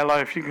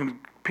 Twyla. If you can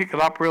pick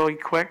it up really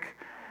quick.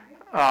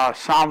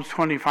 Psalms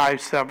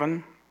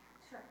 25:7.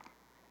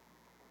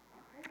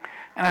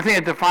 And I think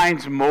it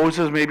defines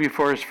Moses maybe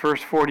for his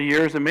first 40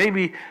 years and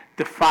maybe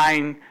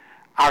define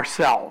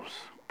ourselves.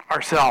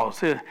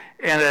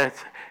 And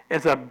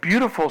it's a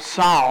beautiful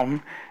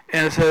psalm.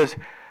 And it says,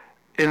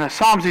 in the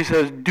Psalms he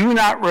says, do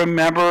not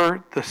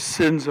remember the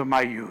sins of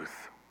my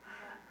youth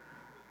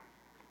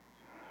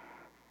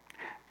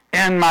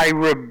and my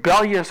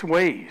rebellious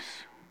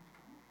ways.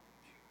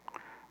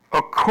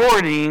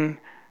 According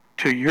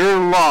to your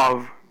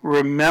love,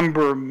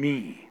 remember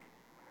me.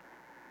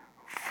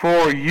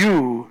 For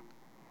you,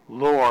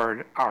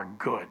 Lord, are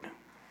good.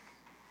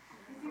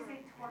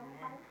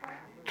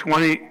 Did you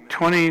say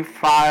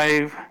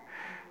 25,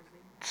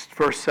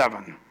 verse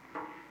 7.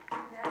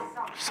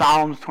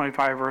 Psalms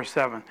 25, verse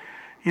 7.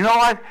 You know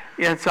what?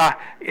 It's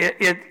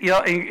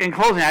in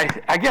closing,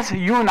 I guess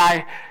you and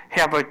I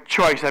have a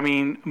choice. I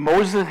mean,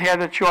 Moses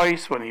had a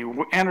choice when he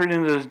entered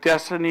into his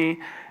destiny,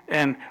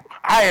 and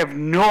I have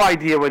no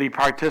idea what he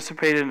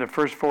participated in the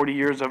first 40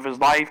 years of his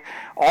life.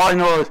 All I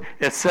know is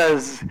it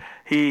says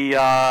he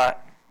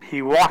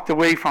walked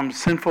away from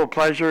sinful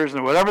pleasures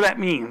and whatever that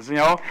means,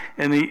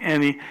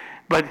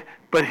 but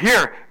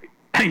here,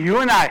 you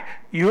and I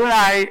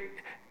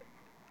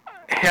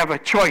have a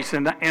choice,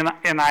 and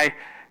I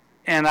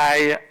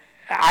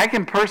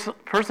can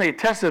personally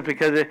attest to it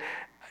because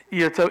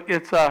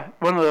it's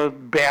one of the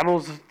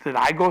battles that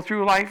I go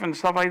through life and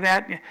stuff like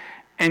that,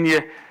 and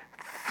you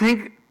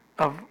think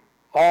of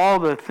all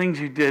the things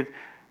you did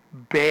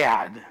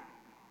bad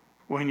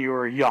when you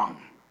were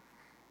young.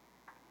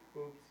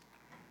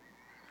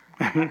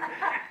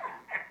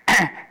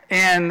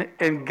 and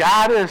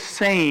God is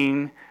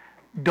saying,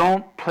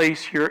 don't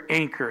place your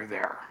anchor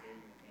there.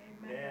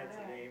 That's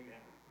an amen.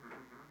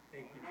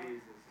 Thank you,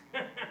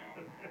 Jesus.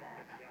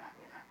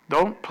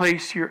 Don't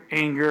place your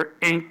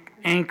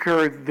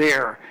anchor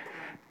there.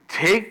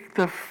 Take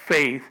the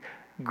faith,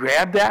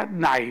 grab that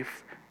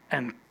knife,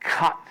 and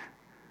cut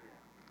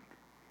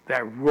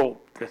that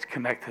rope that's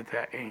connected to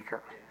that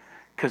anchor.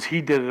 Because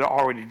he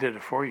already did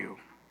it for you.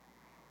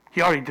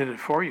 He already did it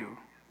for you.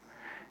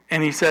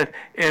 And he said,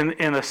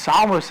 and the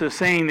psalmist is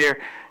saying there,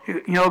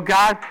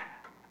 God,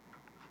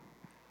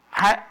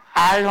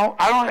 I don't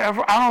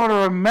want to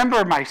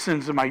remember my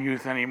sins in my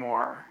youth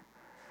anymore.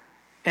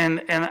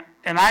 And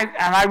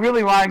I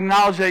really want to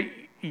acknowledge that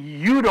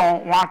you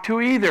don't want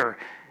to either.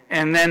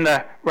 And then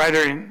the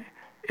writer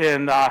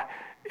in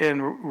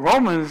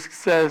Romans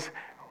says,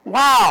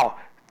 wow,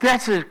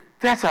 that's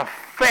a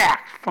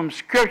fact from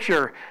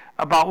Scripture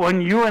about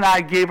when you and I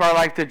gave our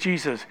life to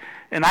Jesus.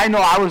 And I know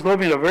I was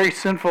living a very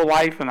sinful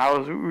life, and I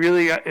was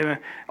really, and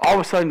all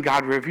of a sudden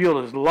God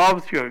revealed his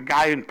love through a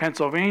guy in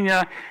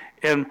Pennsylvania,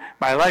 and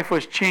my life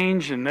was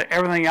changed and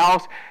everything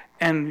else.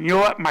 And you know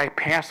what? My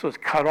past was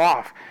cut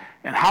off.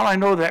 And how I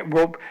know that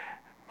rope?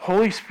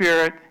 Holy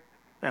Spirit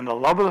and the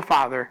love of the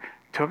Father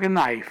took a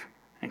knife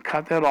and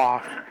cut that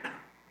off.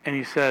 And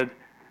he said,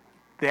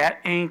 that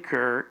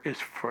anchor is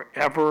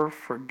forever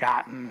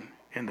forgotten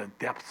in the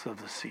depths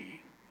of the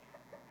sea.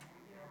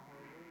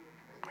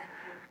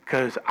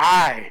 Because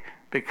I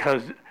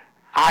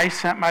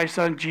sent my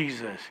son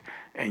Jesus,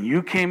 and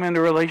you came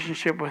into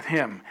relationship with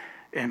him,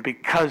 and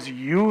because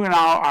you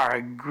now are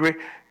a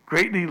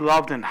greatly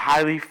loved and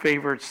highly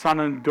favored son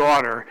and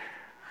daughter,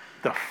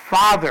 the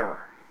Father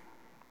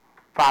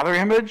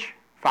image,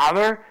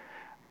 Father,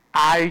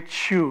 I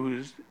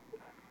choose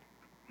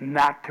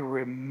not to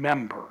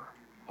remember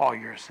all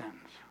your sins.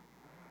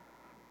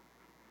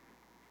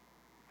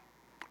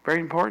 Very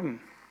important.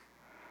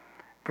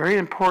 Very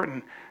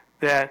important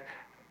that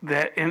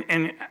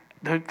and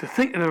the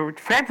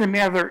fact of the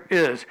matter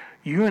is,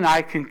 you and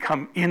I can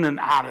come in and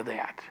out of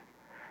that.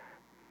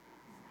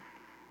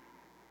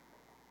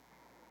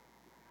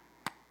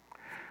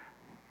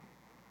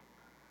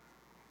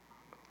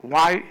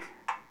 Why?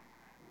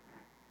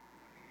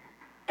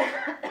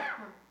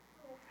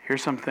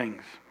 Here's some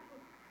things.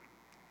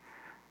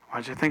 I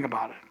want you to think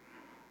about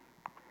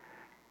it.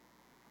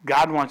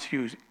 God wants to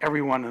use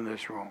everyone in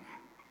this room.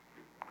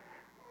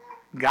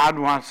 God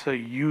wants to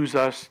use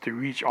us to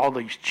reach all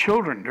these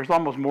children. There's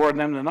almost more of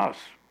them than us.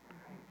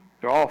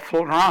 They're all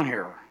floating around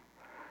here.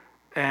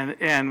 And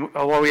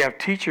although we have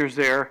teachers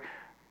there,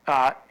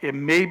 it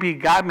may be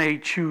God may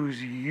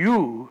choose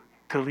you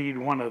to lead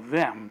one of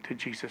them to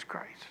Jesus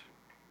Christ.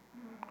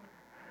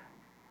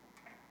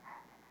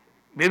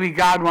 Maybe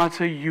God wants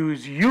to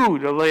use you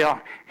to lay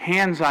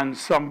hands on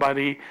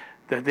somebody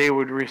that they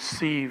would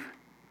receive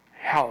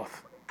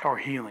health or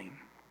healing.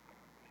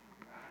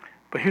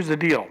 But here's the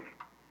deal.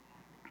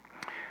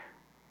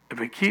 If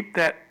we keep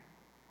that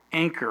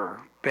anchor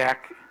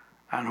back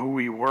on who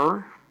we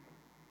were,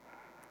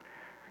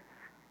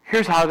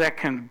 here's how that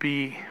can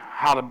be,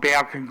 how the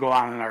battle can go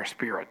on in our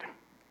spirit.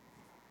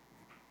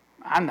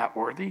 I'm not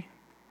worthy.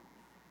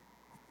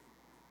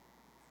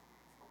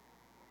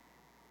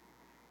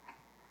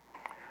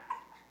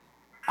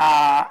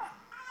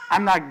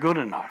 I'm not good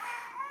enough.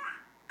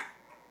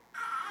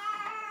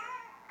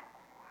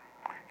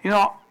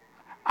 I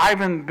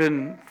haven't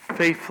been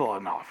faithful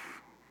enough.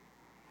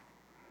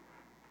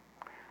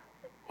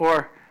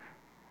 Or,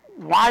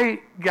 why,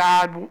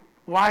 God,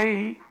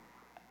 why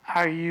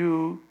are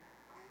you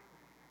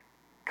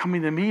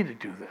coming to me to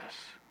do this?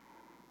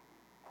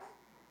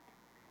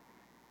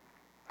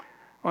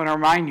 I want to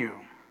remind you,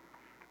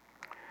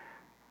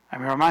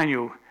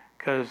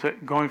 because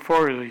going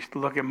forward, we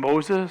look at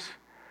Moses.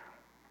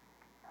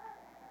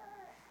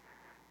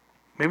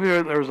 Maybe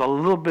there was a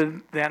little bit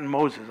of that in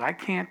Moses. I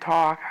can't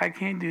talk. I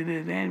can't do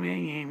this.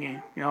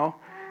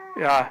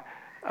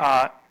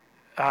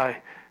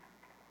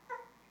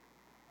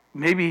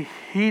 Maybe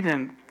he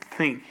didn't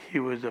think he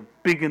was a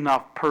big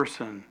enough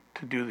person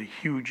to do the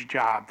huge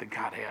job that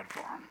God had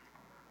for him.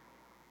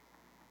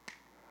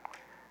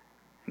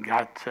 And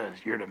God says,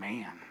 you're the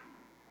man.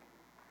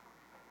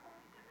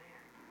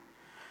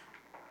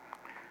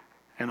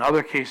 In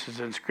other cases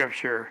in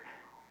Scripture,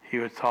 he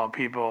would tell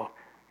people,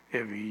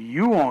 if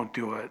you won't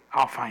do it,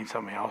 I'll find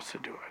somebody else to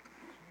do it.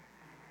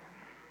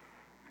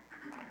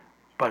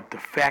 But the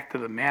fact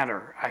of the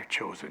matter, I've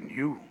chosen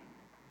you.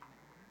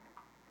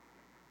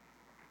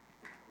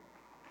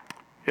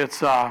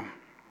 It's, I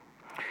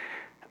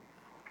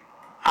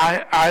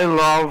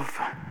love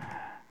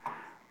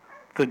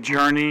the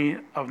journey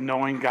of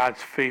knowing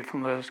God's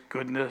faithfulness,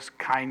 goodness,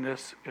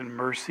 kindness, and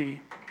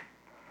mercy.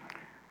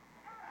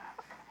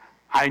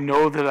 I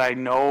know that I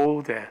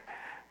know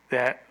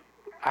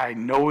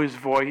his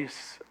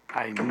voice.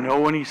 I know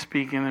when he's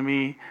speaking to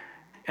me,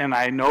 and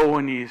I know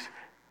when he's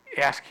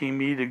asking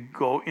me to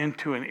go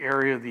into an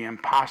area of the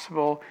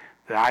impossible,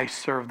 that I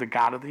serve the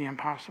God of the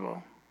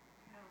impossible.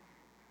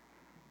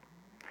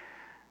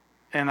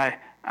 And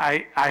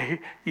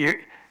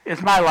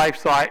it's my life,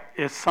 so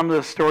some of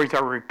the stories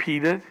are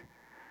repeated,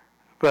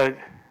 but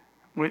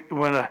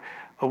when a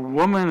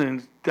woman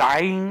is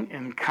dying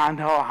in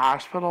Condell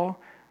Hospital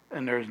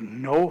and there's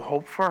no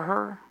hope for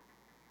her,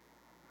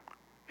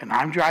 and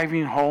I'm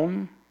driving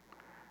home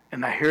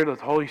and I hear the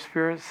Holy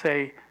Spirit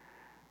say,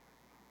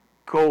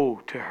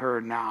 go to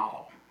her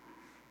now.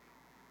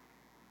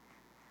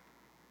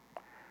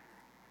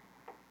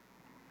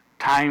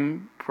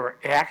 Time for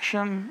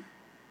action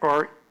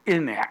or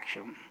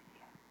inaction.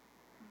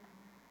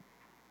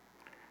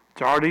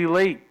 It's already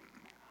late.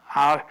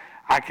 I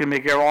can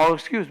make all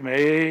excuse.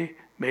 Maybe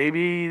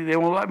they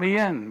won't let me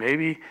in.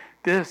 Maybe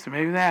this,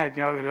 maybe that.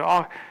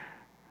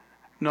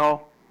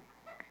 No,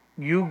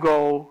 you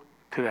go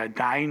to that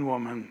dying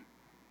woman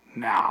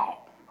now.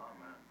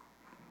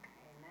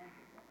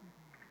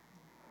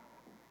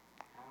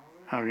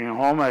 I came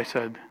home, I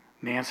said,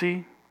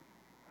 Nancy,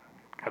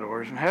 got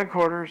orders from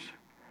headquarters.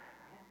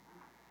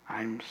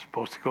 I'm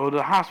supposed to go to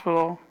the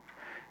hospital.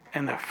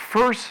 And the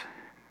first,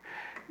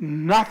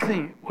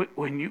 nothing,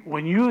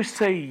 when you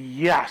say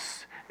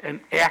yes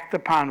and act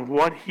upon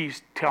what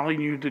he's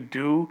telling you to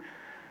do,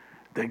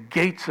 the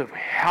gates of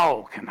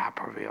hell cannot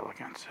prevail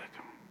against it.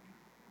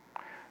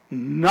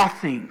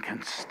 Nothing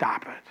can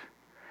stop it.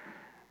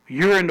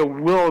 You're in the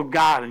will of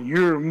God, and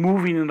you're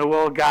moving in the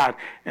will of God,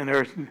 and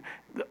there's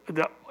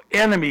the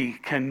enemy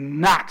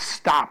cannot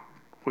stop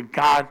what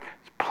God's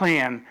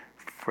plan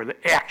for the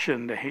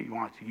action that he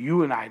wants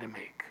you and I to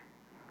make.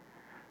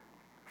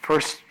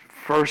 First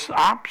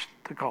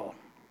obstacle,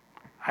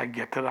 I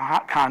get to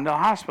the Condell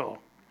Hospital.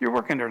 You're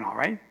working there now,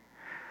 right?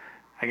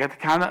 I get to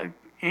Condell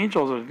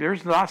Angels.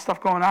 There's a lot of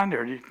stuff going on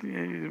there.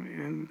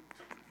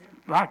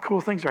 A lot of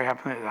cool things are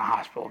happening at the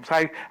hospital. So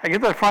I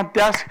get to the front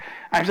desk.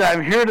 I said,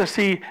 I'm here to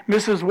see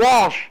Mrs.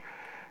 Walsh.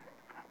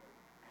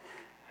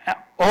 Oh,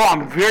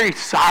 I'm very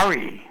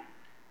sorry.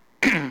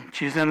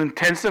 She's in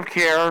intensive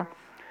care.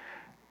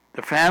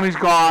 The family's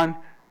gone.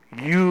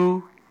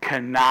 You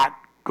cannot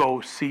go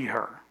see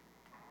her.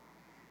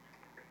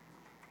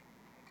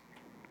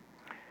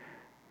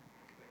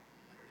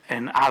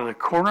 And out of the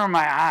corner of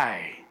my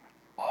eye,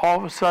 all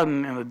of a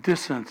sudden in the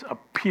distance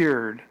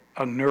appeared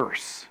a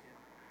nurse.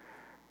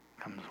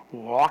 Comes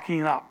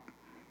walking up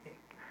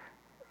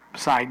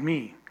beside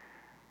me,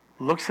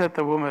 looks at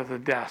the woman at the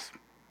desk,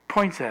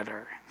 points at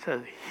her, and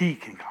says, he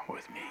can come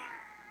with me.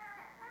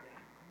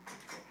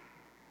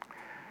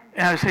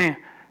 And I'm saying,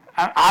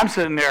 I'm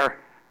sitting there,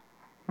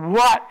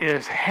 what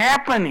is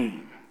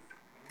happening?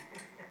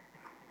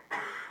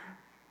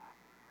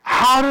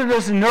 How did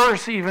this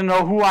nurse even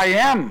know who I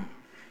am?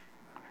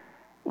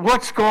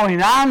 What's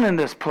going on in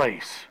this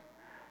place?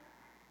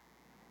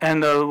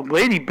 And the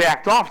lady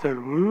backed off, said,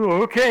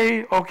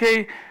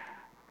 okay.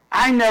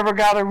 I never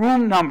got a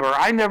room number.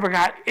 I never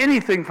got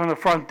anything from the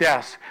front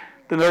desk.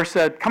 The nurse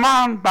said, come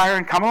on,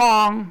 Byron, come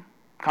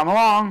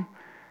along.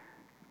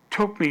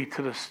 Took me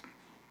to the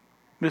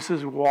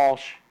Mrs.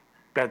 Walsh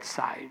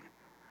bedside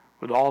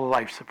with all the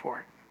life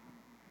support.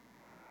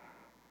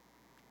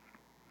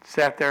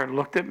 Sat there and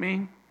looked at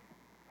me.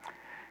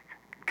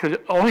 Because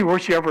the only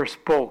word she ever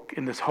spoke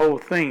in this whole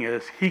thing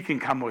is, he can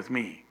come with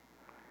me.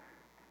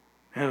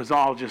 And it was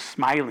all just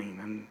smiling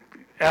and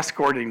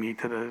escorting me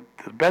to the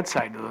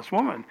bedside of this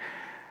woman.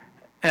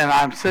 And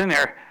I'm sitting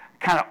there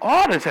kind of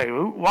awed and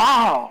saying,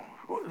 wow.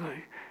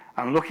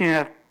 I'm looking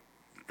at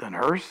the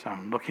nurse,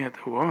 I'm looking at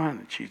the woman,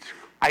 and she's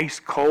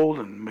ice cold,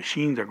 and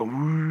machines are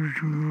going,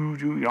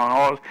 and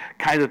all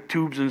kinds of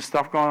tubes and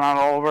stuff going on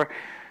all over.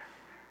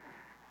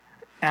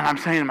 And I'm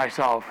saying to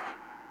myself,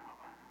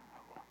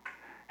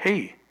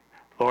 hey,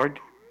 Lord,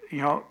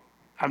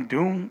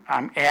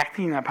 I'm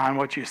acting upon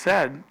what you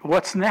said.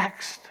 What's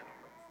next?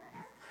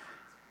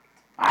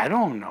 I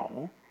don't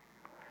know.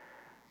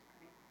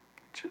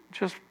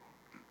 Just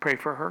pray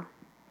for her.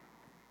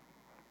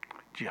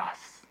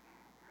 Just.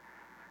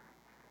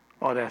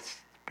 Oh, that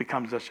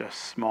becomes such a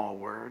small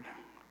word.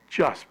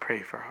 Just pray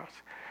for us.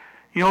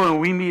 When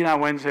we meet on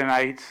Wednesday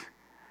nights,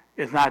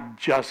 it's not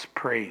just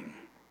praying.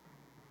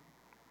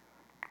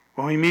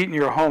 When we meet in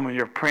your home and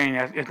you're praying,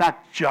 it's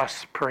not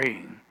just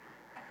praying.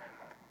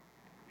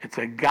 It's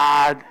a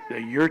God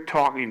that you're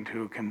talking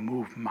to can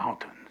move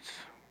mountains.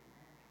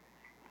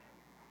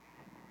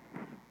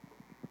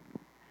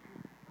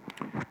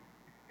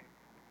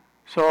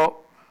 So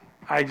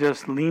I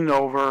just leaned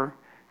over,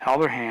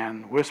 held her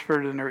hand,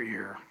 whispered in her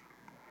ear,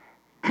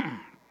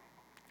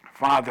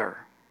 Father,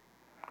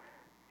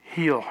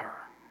 heal her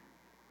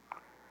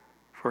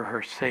for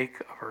her sake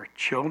of her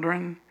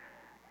children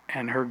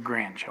and her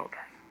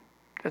grandchildren.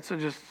 That's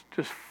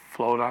just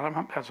flowed out of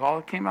my, that's all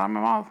that came out of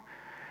my mouth.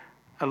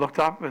 I looked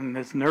up and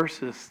this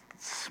nurse is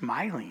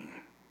smiling.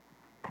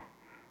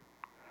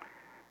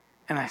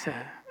 And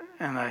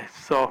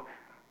so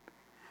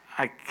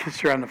I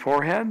kissed her on the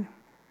forehead.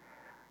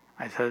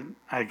 I said,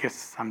 I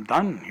guess I'm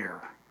done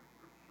here.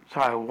 So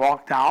I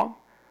walked out,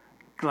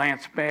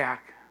 glanced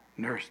back,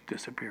 nurse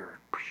disappeared.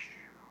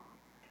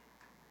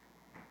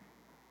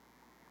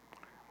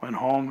 Went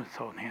home and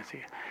told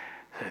Nancy,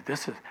 I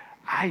said,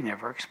 I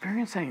never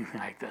experienced anything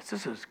like this.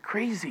 This is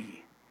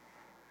crazy.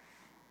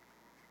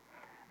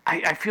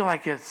 I feel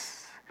like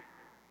it's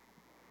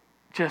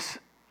just,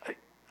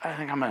 I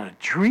think I'm in a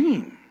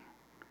dream.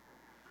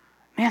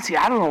 Nancy,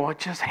 I don't know what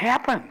just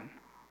happened.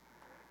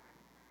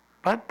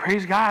 But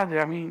praise God,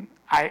 I mean,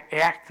 I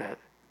acted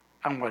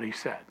on what he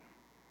said.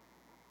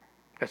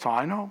 That's all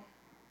I know.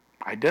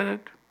 I did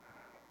it.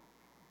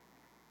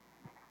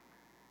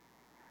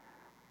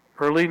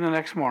 Early the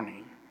next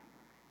morning,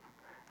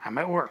 I'm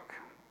at work.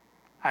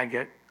 I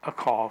get a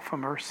call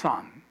from her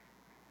son.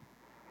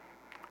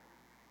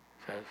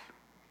 Says,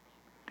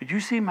 did you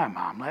see my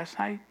mom last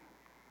night?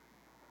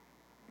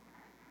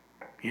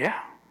 Yeah.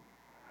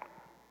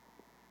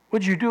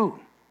 What'd you do?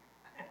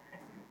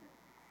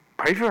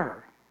 Pray for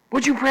her.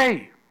 What'd you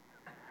pray?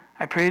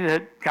 I prayed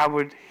that God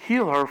would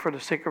heal her for the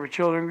sake of her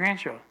children and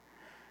grandchildren.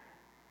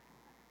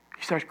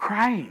 He starts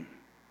crying.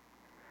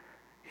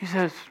 He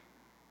says,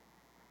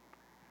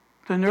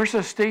 the nurse at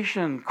the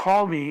station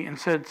called me and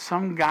said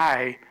some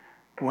guy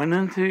went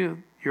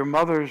into your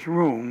mother's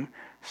room,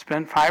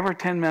 spent 5 or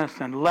 10 minutes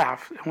and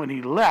left. And when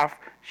he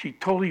left, she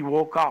totally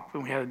woke up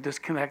and we had to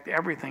disconnect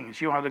everything. And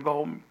she wanted to go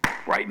home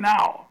right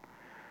now.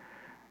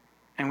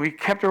 And we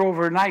kept her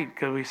overnight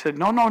because we said,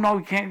 no,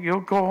 you can't.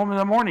 You'll go home in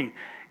the morning.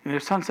 And her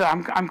son said,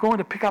 I'm going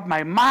to pick up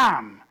my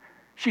mom.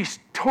 She's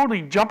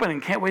totally jumping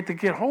and can't wait to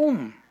get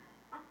home.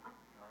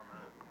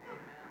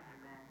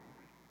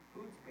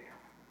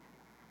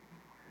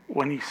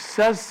 When he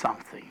says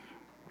something,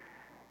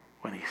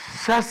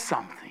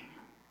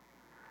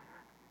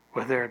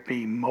 whether it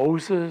be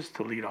Moses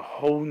to lead a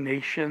whole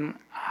nation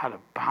out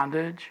of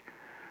bondage,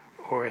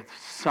 or it's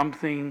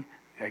something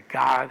that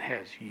God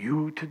has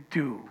you to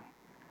do,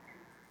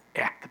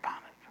 act upon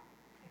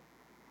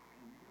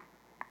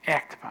it.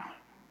 Act upon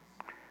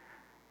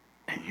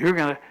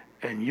it.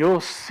 And you'll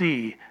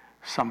see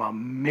some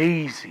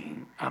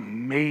amazing,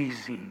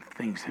 amazing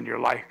things in your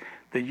life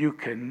that you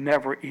can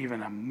never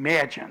even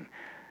imagine,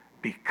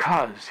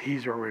 because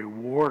he's a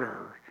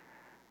rewarder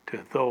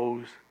to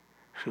those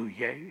who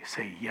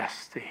say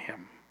yes to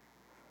him.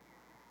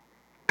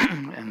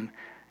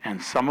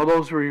 and some of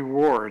those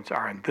rewards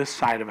are on this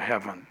side of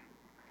heaven.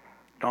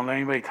 Don't let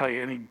anybody tell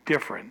you any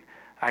different.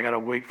 I got to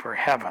wait for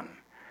heaven.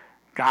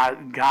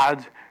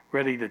 God's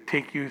ready to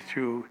take you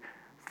through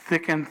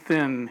thick and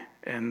thin,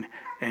 and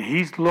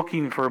he's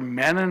looking for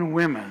men and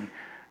women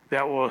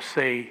that will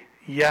say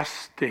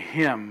yes to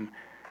him,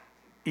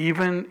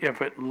 even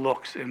if it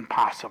looks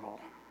impossible.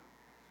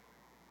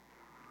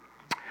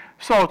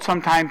 So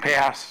some time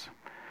passed.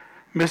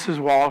 Mrs.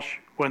 Walsh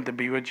went to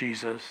be with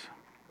Jesus.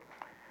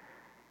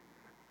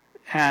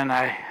 And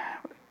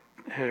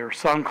her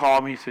son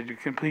called me, said, you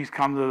can please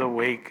come to the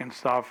wake and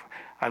stuff.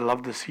 I'd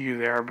love to see you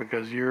there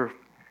because you're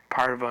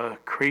part of a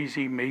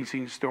crazy,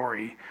 amazing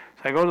story.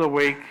 So I go to the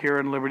wake here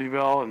in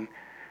Libertyville, and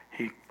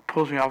he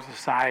pulls me off the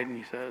side and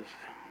he says,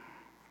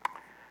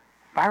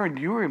 Byron,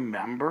 do you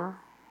remember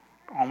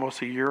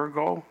almost a year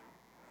ago?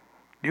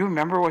 Do you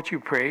remember what you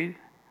prayed?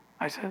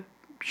 I said,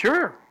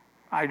 sure,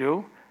 I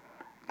do.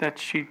 That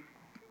she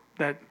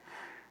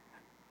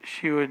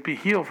would be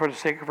healed for the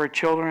sake of her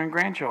children and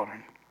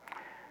grandchildren.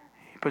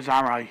 He puts his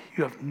arm around,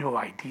 you have no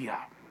idea.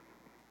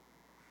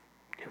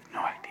 You have no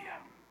idea.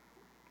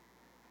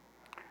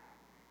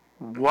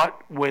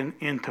 What went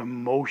into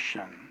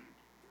motion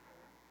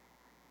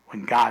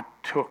when God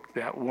took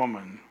that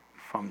woman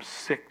from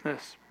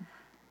sickness,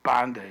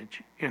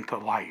 bondage, into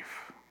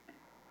life?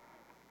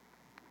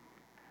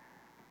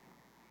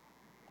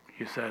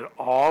 He said,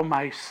 all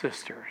my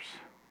sisters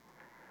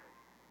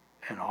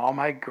and all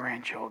my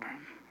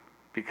grandchildren,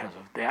 because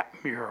of that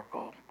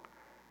miracle,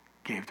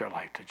 gave their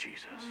life to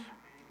Jesus.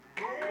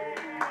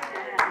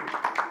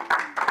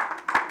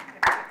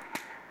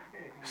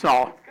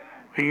 So,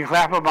 we can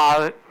clap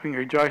about it, we can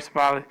rejoice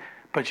about it,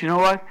 but you know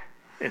what?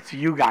 It's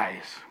you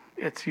guys.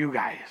 It's you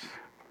guys.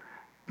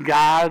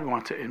 God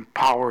wants to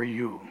empower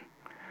you.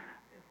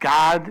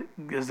 God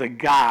is a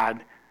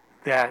God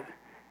that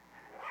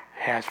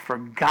has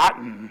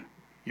forgotten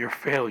your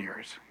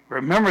failures.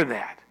 Remember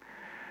that.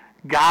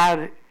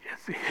 God,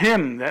 it's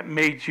him that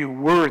made you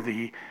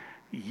worthy.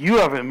 You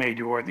haven't made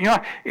you worthy. You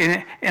know,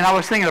 and I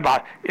was thinking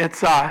about I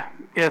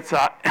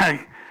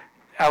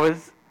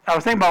was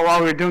thinking about while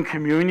we were doing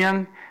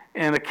communion,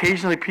 and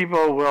occasionally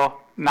people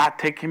will not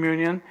take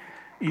communion,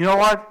 you know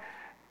what?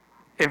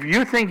 If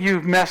you think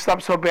you've messed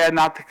up so bad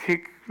not to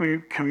take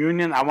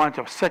communion, I want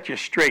to set you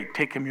straight.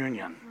 Take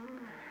communion.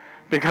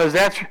 Because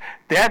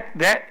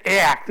that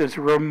act is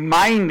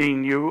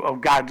reminding you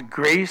of God's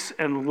grace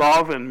and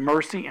love and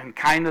mercy and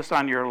kindness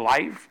on your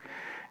life.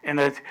 And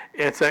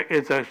it's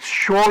a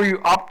shore you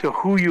up to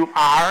who you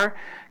are,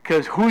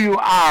 because who you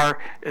are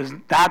is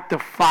not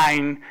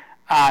defined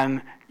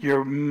on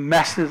your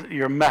mess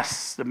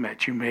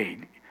that you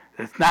made.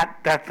 That's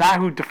not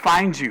who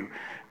defines you.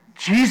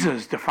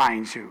 Jesus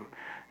defines you.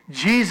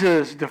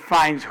 Jesus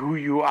defines who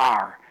you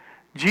are.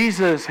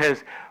 Jesus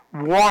has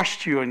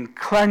washed you and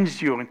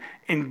cleansed you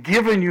and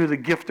given you the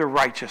gift of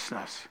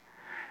righteousness.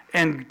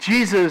 And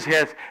Jesus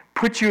has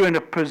put you in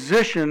a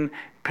position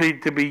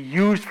to be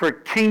used for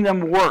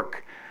kingdom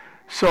work.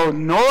 So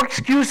no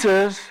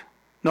excuses,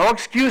 no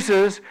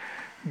excuses.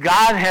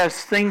 God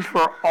has things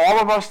for all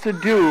of us to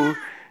do,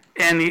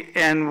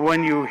 and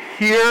when you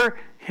hear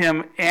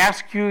him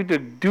ask you to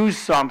do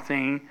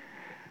something,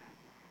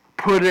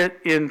 put it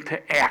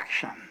into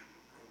action.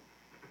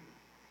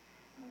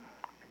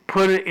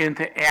 Put it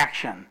into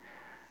action.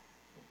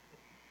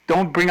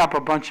 Don't bring up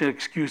a bunch of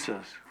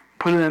excuses.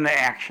 Put it into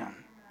action.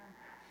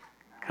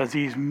 Because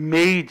he's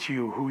made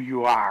you who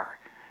you are.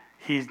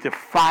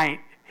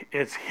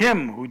 It's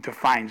him who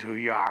defines who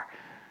you are.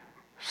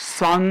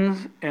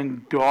 Sons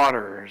and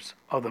daughters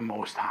of the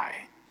Most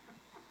High.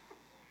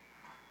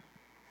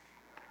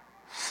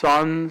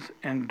 Sons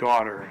and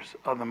daughters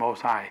of the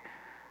Most High.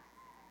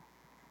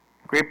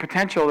 Great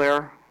potential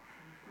there.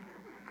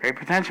 Great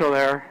potential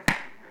there.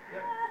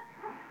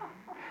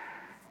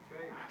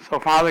 So,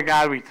 Father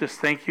God, we just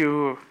thank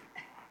you,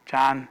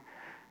 John.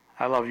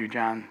 I love you,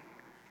 John.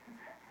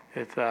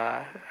 It's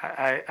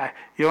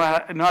you know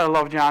what I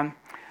love, John?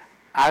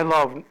 I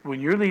love when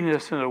you're leading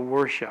us into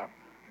worship.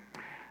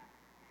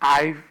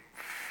 I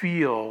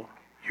feel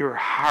your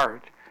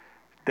heart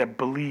that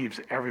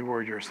believes every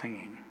word you're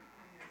singing.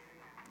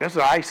 That's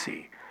what I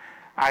see.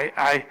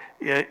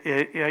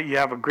 You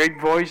have a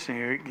great voice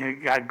and you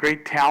got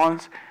great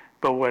talents,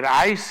 but what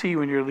I see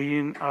when you're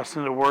leading us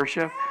into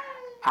worship,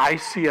 I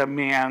see a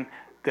man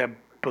that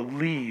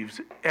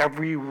believes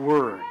every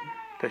word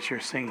that you're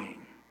singing.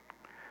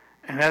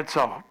 And that's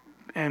all.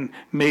 And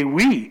may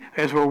we,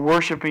 as we're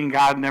worshiping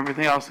God and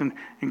everything else and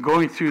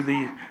going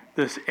through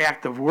this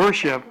act of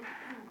worship,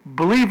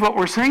 believe what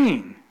we're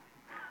singing.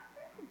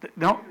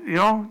 Don't,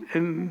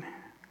 and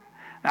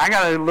I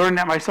got to learn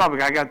that myself.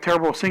 I got a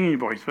terrible singing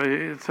voice, but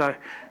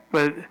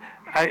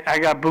I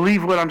got to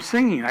believe what I'm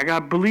singing. I got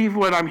to believe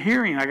what I'm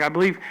hearing. I got to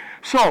believe.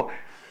 So,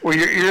 were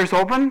your ears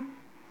open?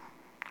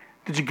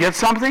 Did you get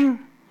something?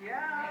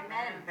 Yeah.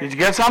 Did you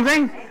get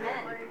something?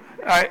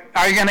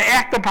 Are you going to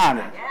act upon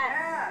it?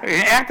 Yes. Are you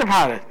going to act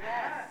upon it?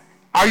 Yes.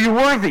 Are you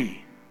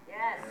worthy?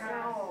 Yes.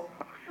 No.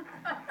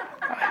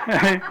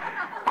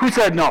 Who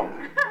said no?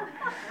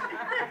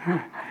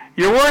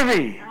 You're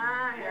worthy.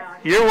 Yeah.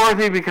 You're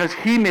worthy because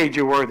he made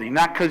you worthy,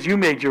 not because you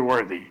made you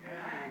worthy.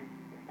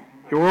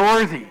 You're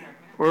worthy.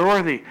 We're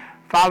worthy.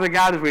 Father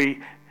God, as we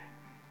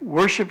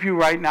worship you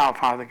right now,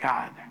 Father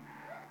God,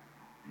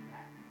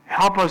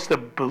 help us to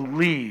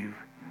believe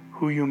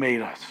who you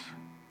made us.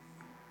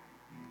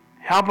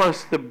 Help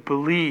us to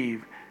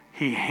believe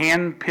he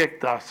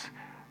handpicked us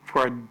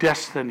for a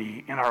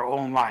destiny in our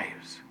own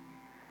lives.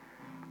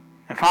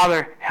 And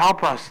Father,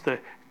 help us to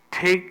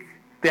take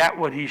that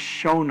what he's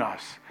shown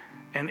us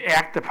and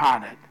act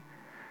upon it.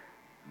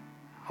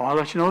 I want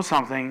to let you know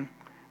something.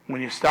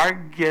 When you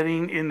start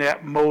getting in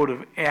that mode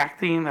of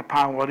acting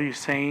upon what he's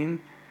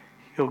saying,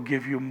 he'll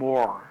give you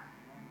more.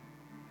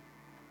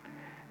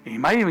 He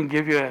might even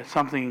give you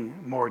something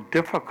more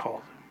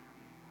difficult,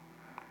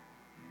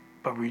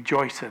 but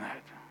rejoice in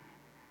it.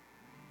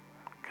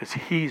 Because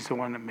he's the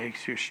one that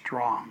makes you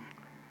strong.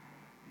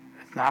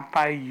 It's not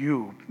by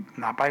you,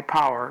 not by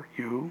power,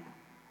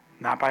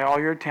 not by all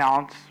your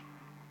talents,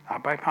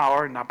 not by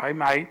power, not by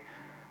might,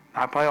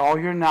 not by all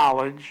your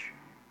knowledge,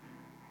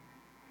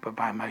 but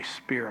by my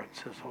Spirit,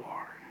 says the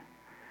Lord.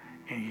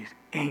 And he's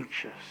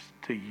anxious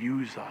to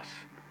use us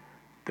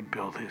to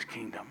build his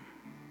kingdom.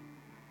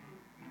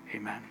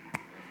 Amen.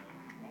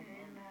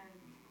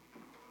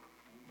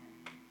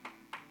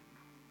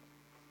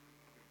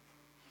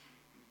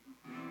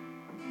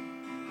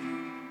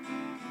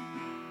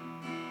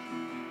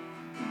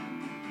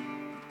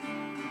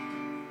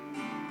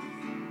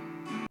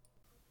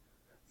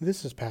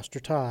 This is Pastor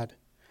Todd.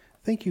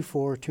 Thank you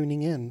for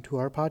tuning in to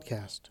our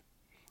podcast.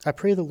 I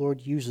pray the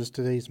Lord uses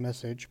today's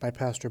message by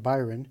Pastor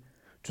Byron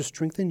to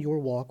strengthen your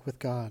walk with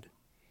God.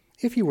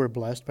 If you were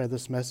blessed by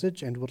this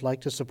message and would like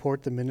to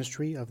support the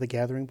ministry of the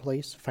Gathering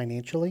Place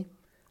financially,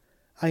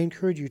 I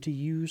encourage you to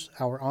use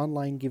our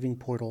online giving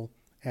portal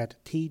at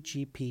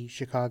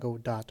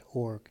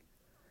tgpchicago.org.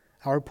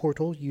 Our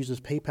portal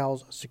uses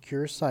PayPal's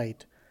secure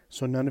site,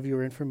 so none of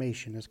your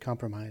information is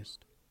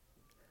compromised.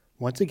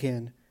 Once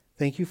again,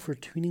 thank you for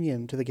tuning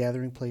in to the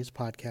Gathering Place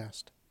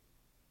podcast.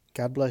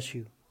 God bless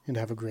you and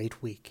have a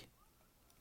great week.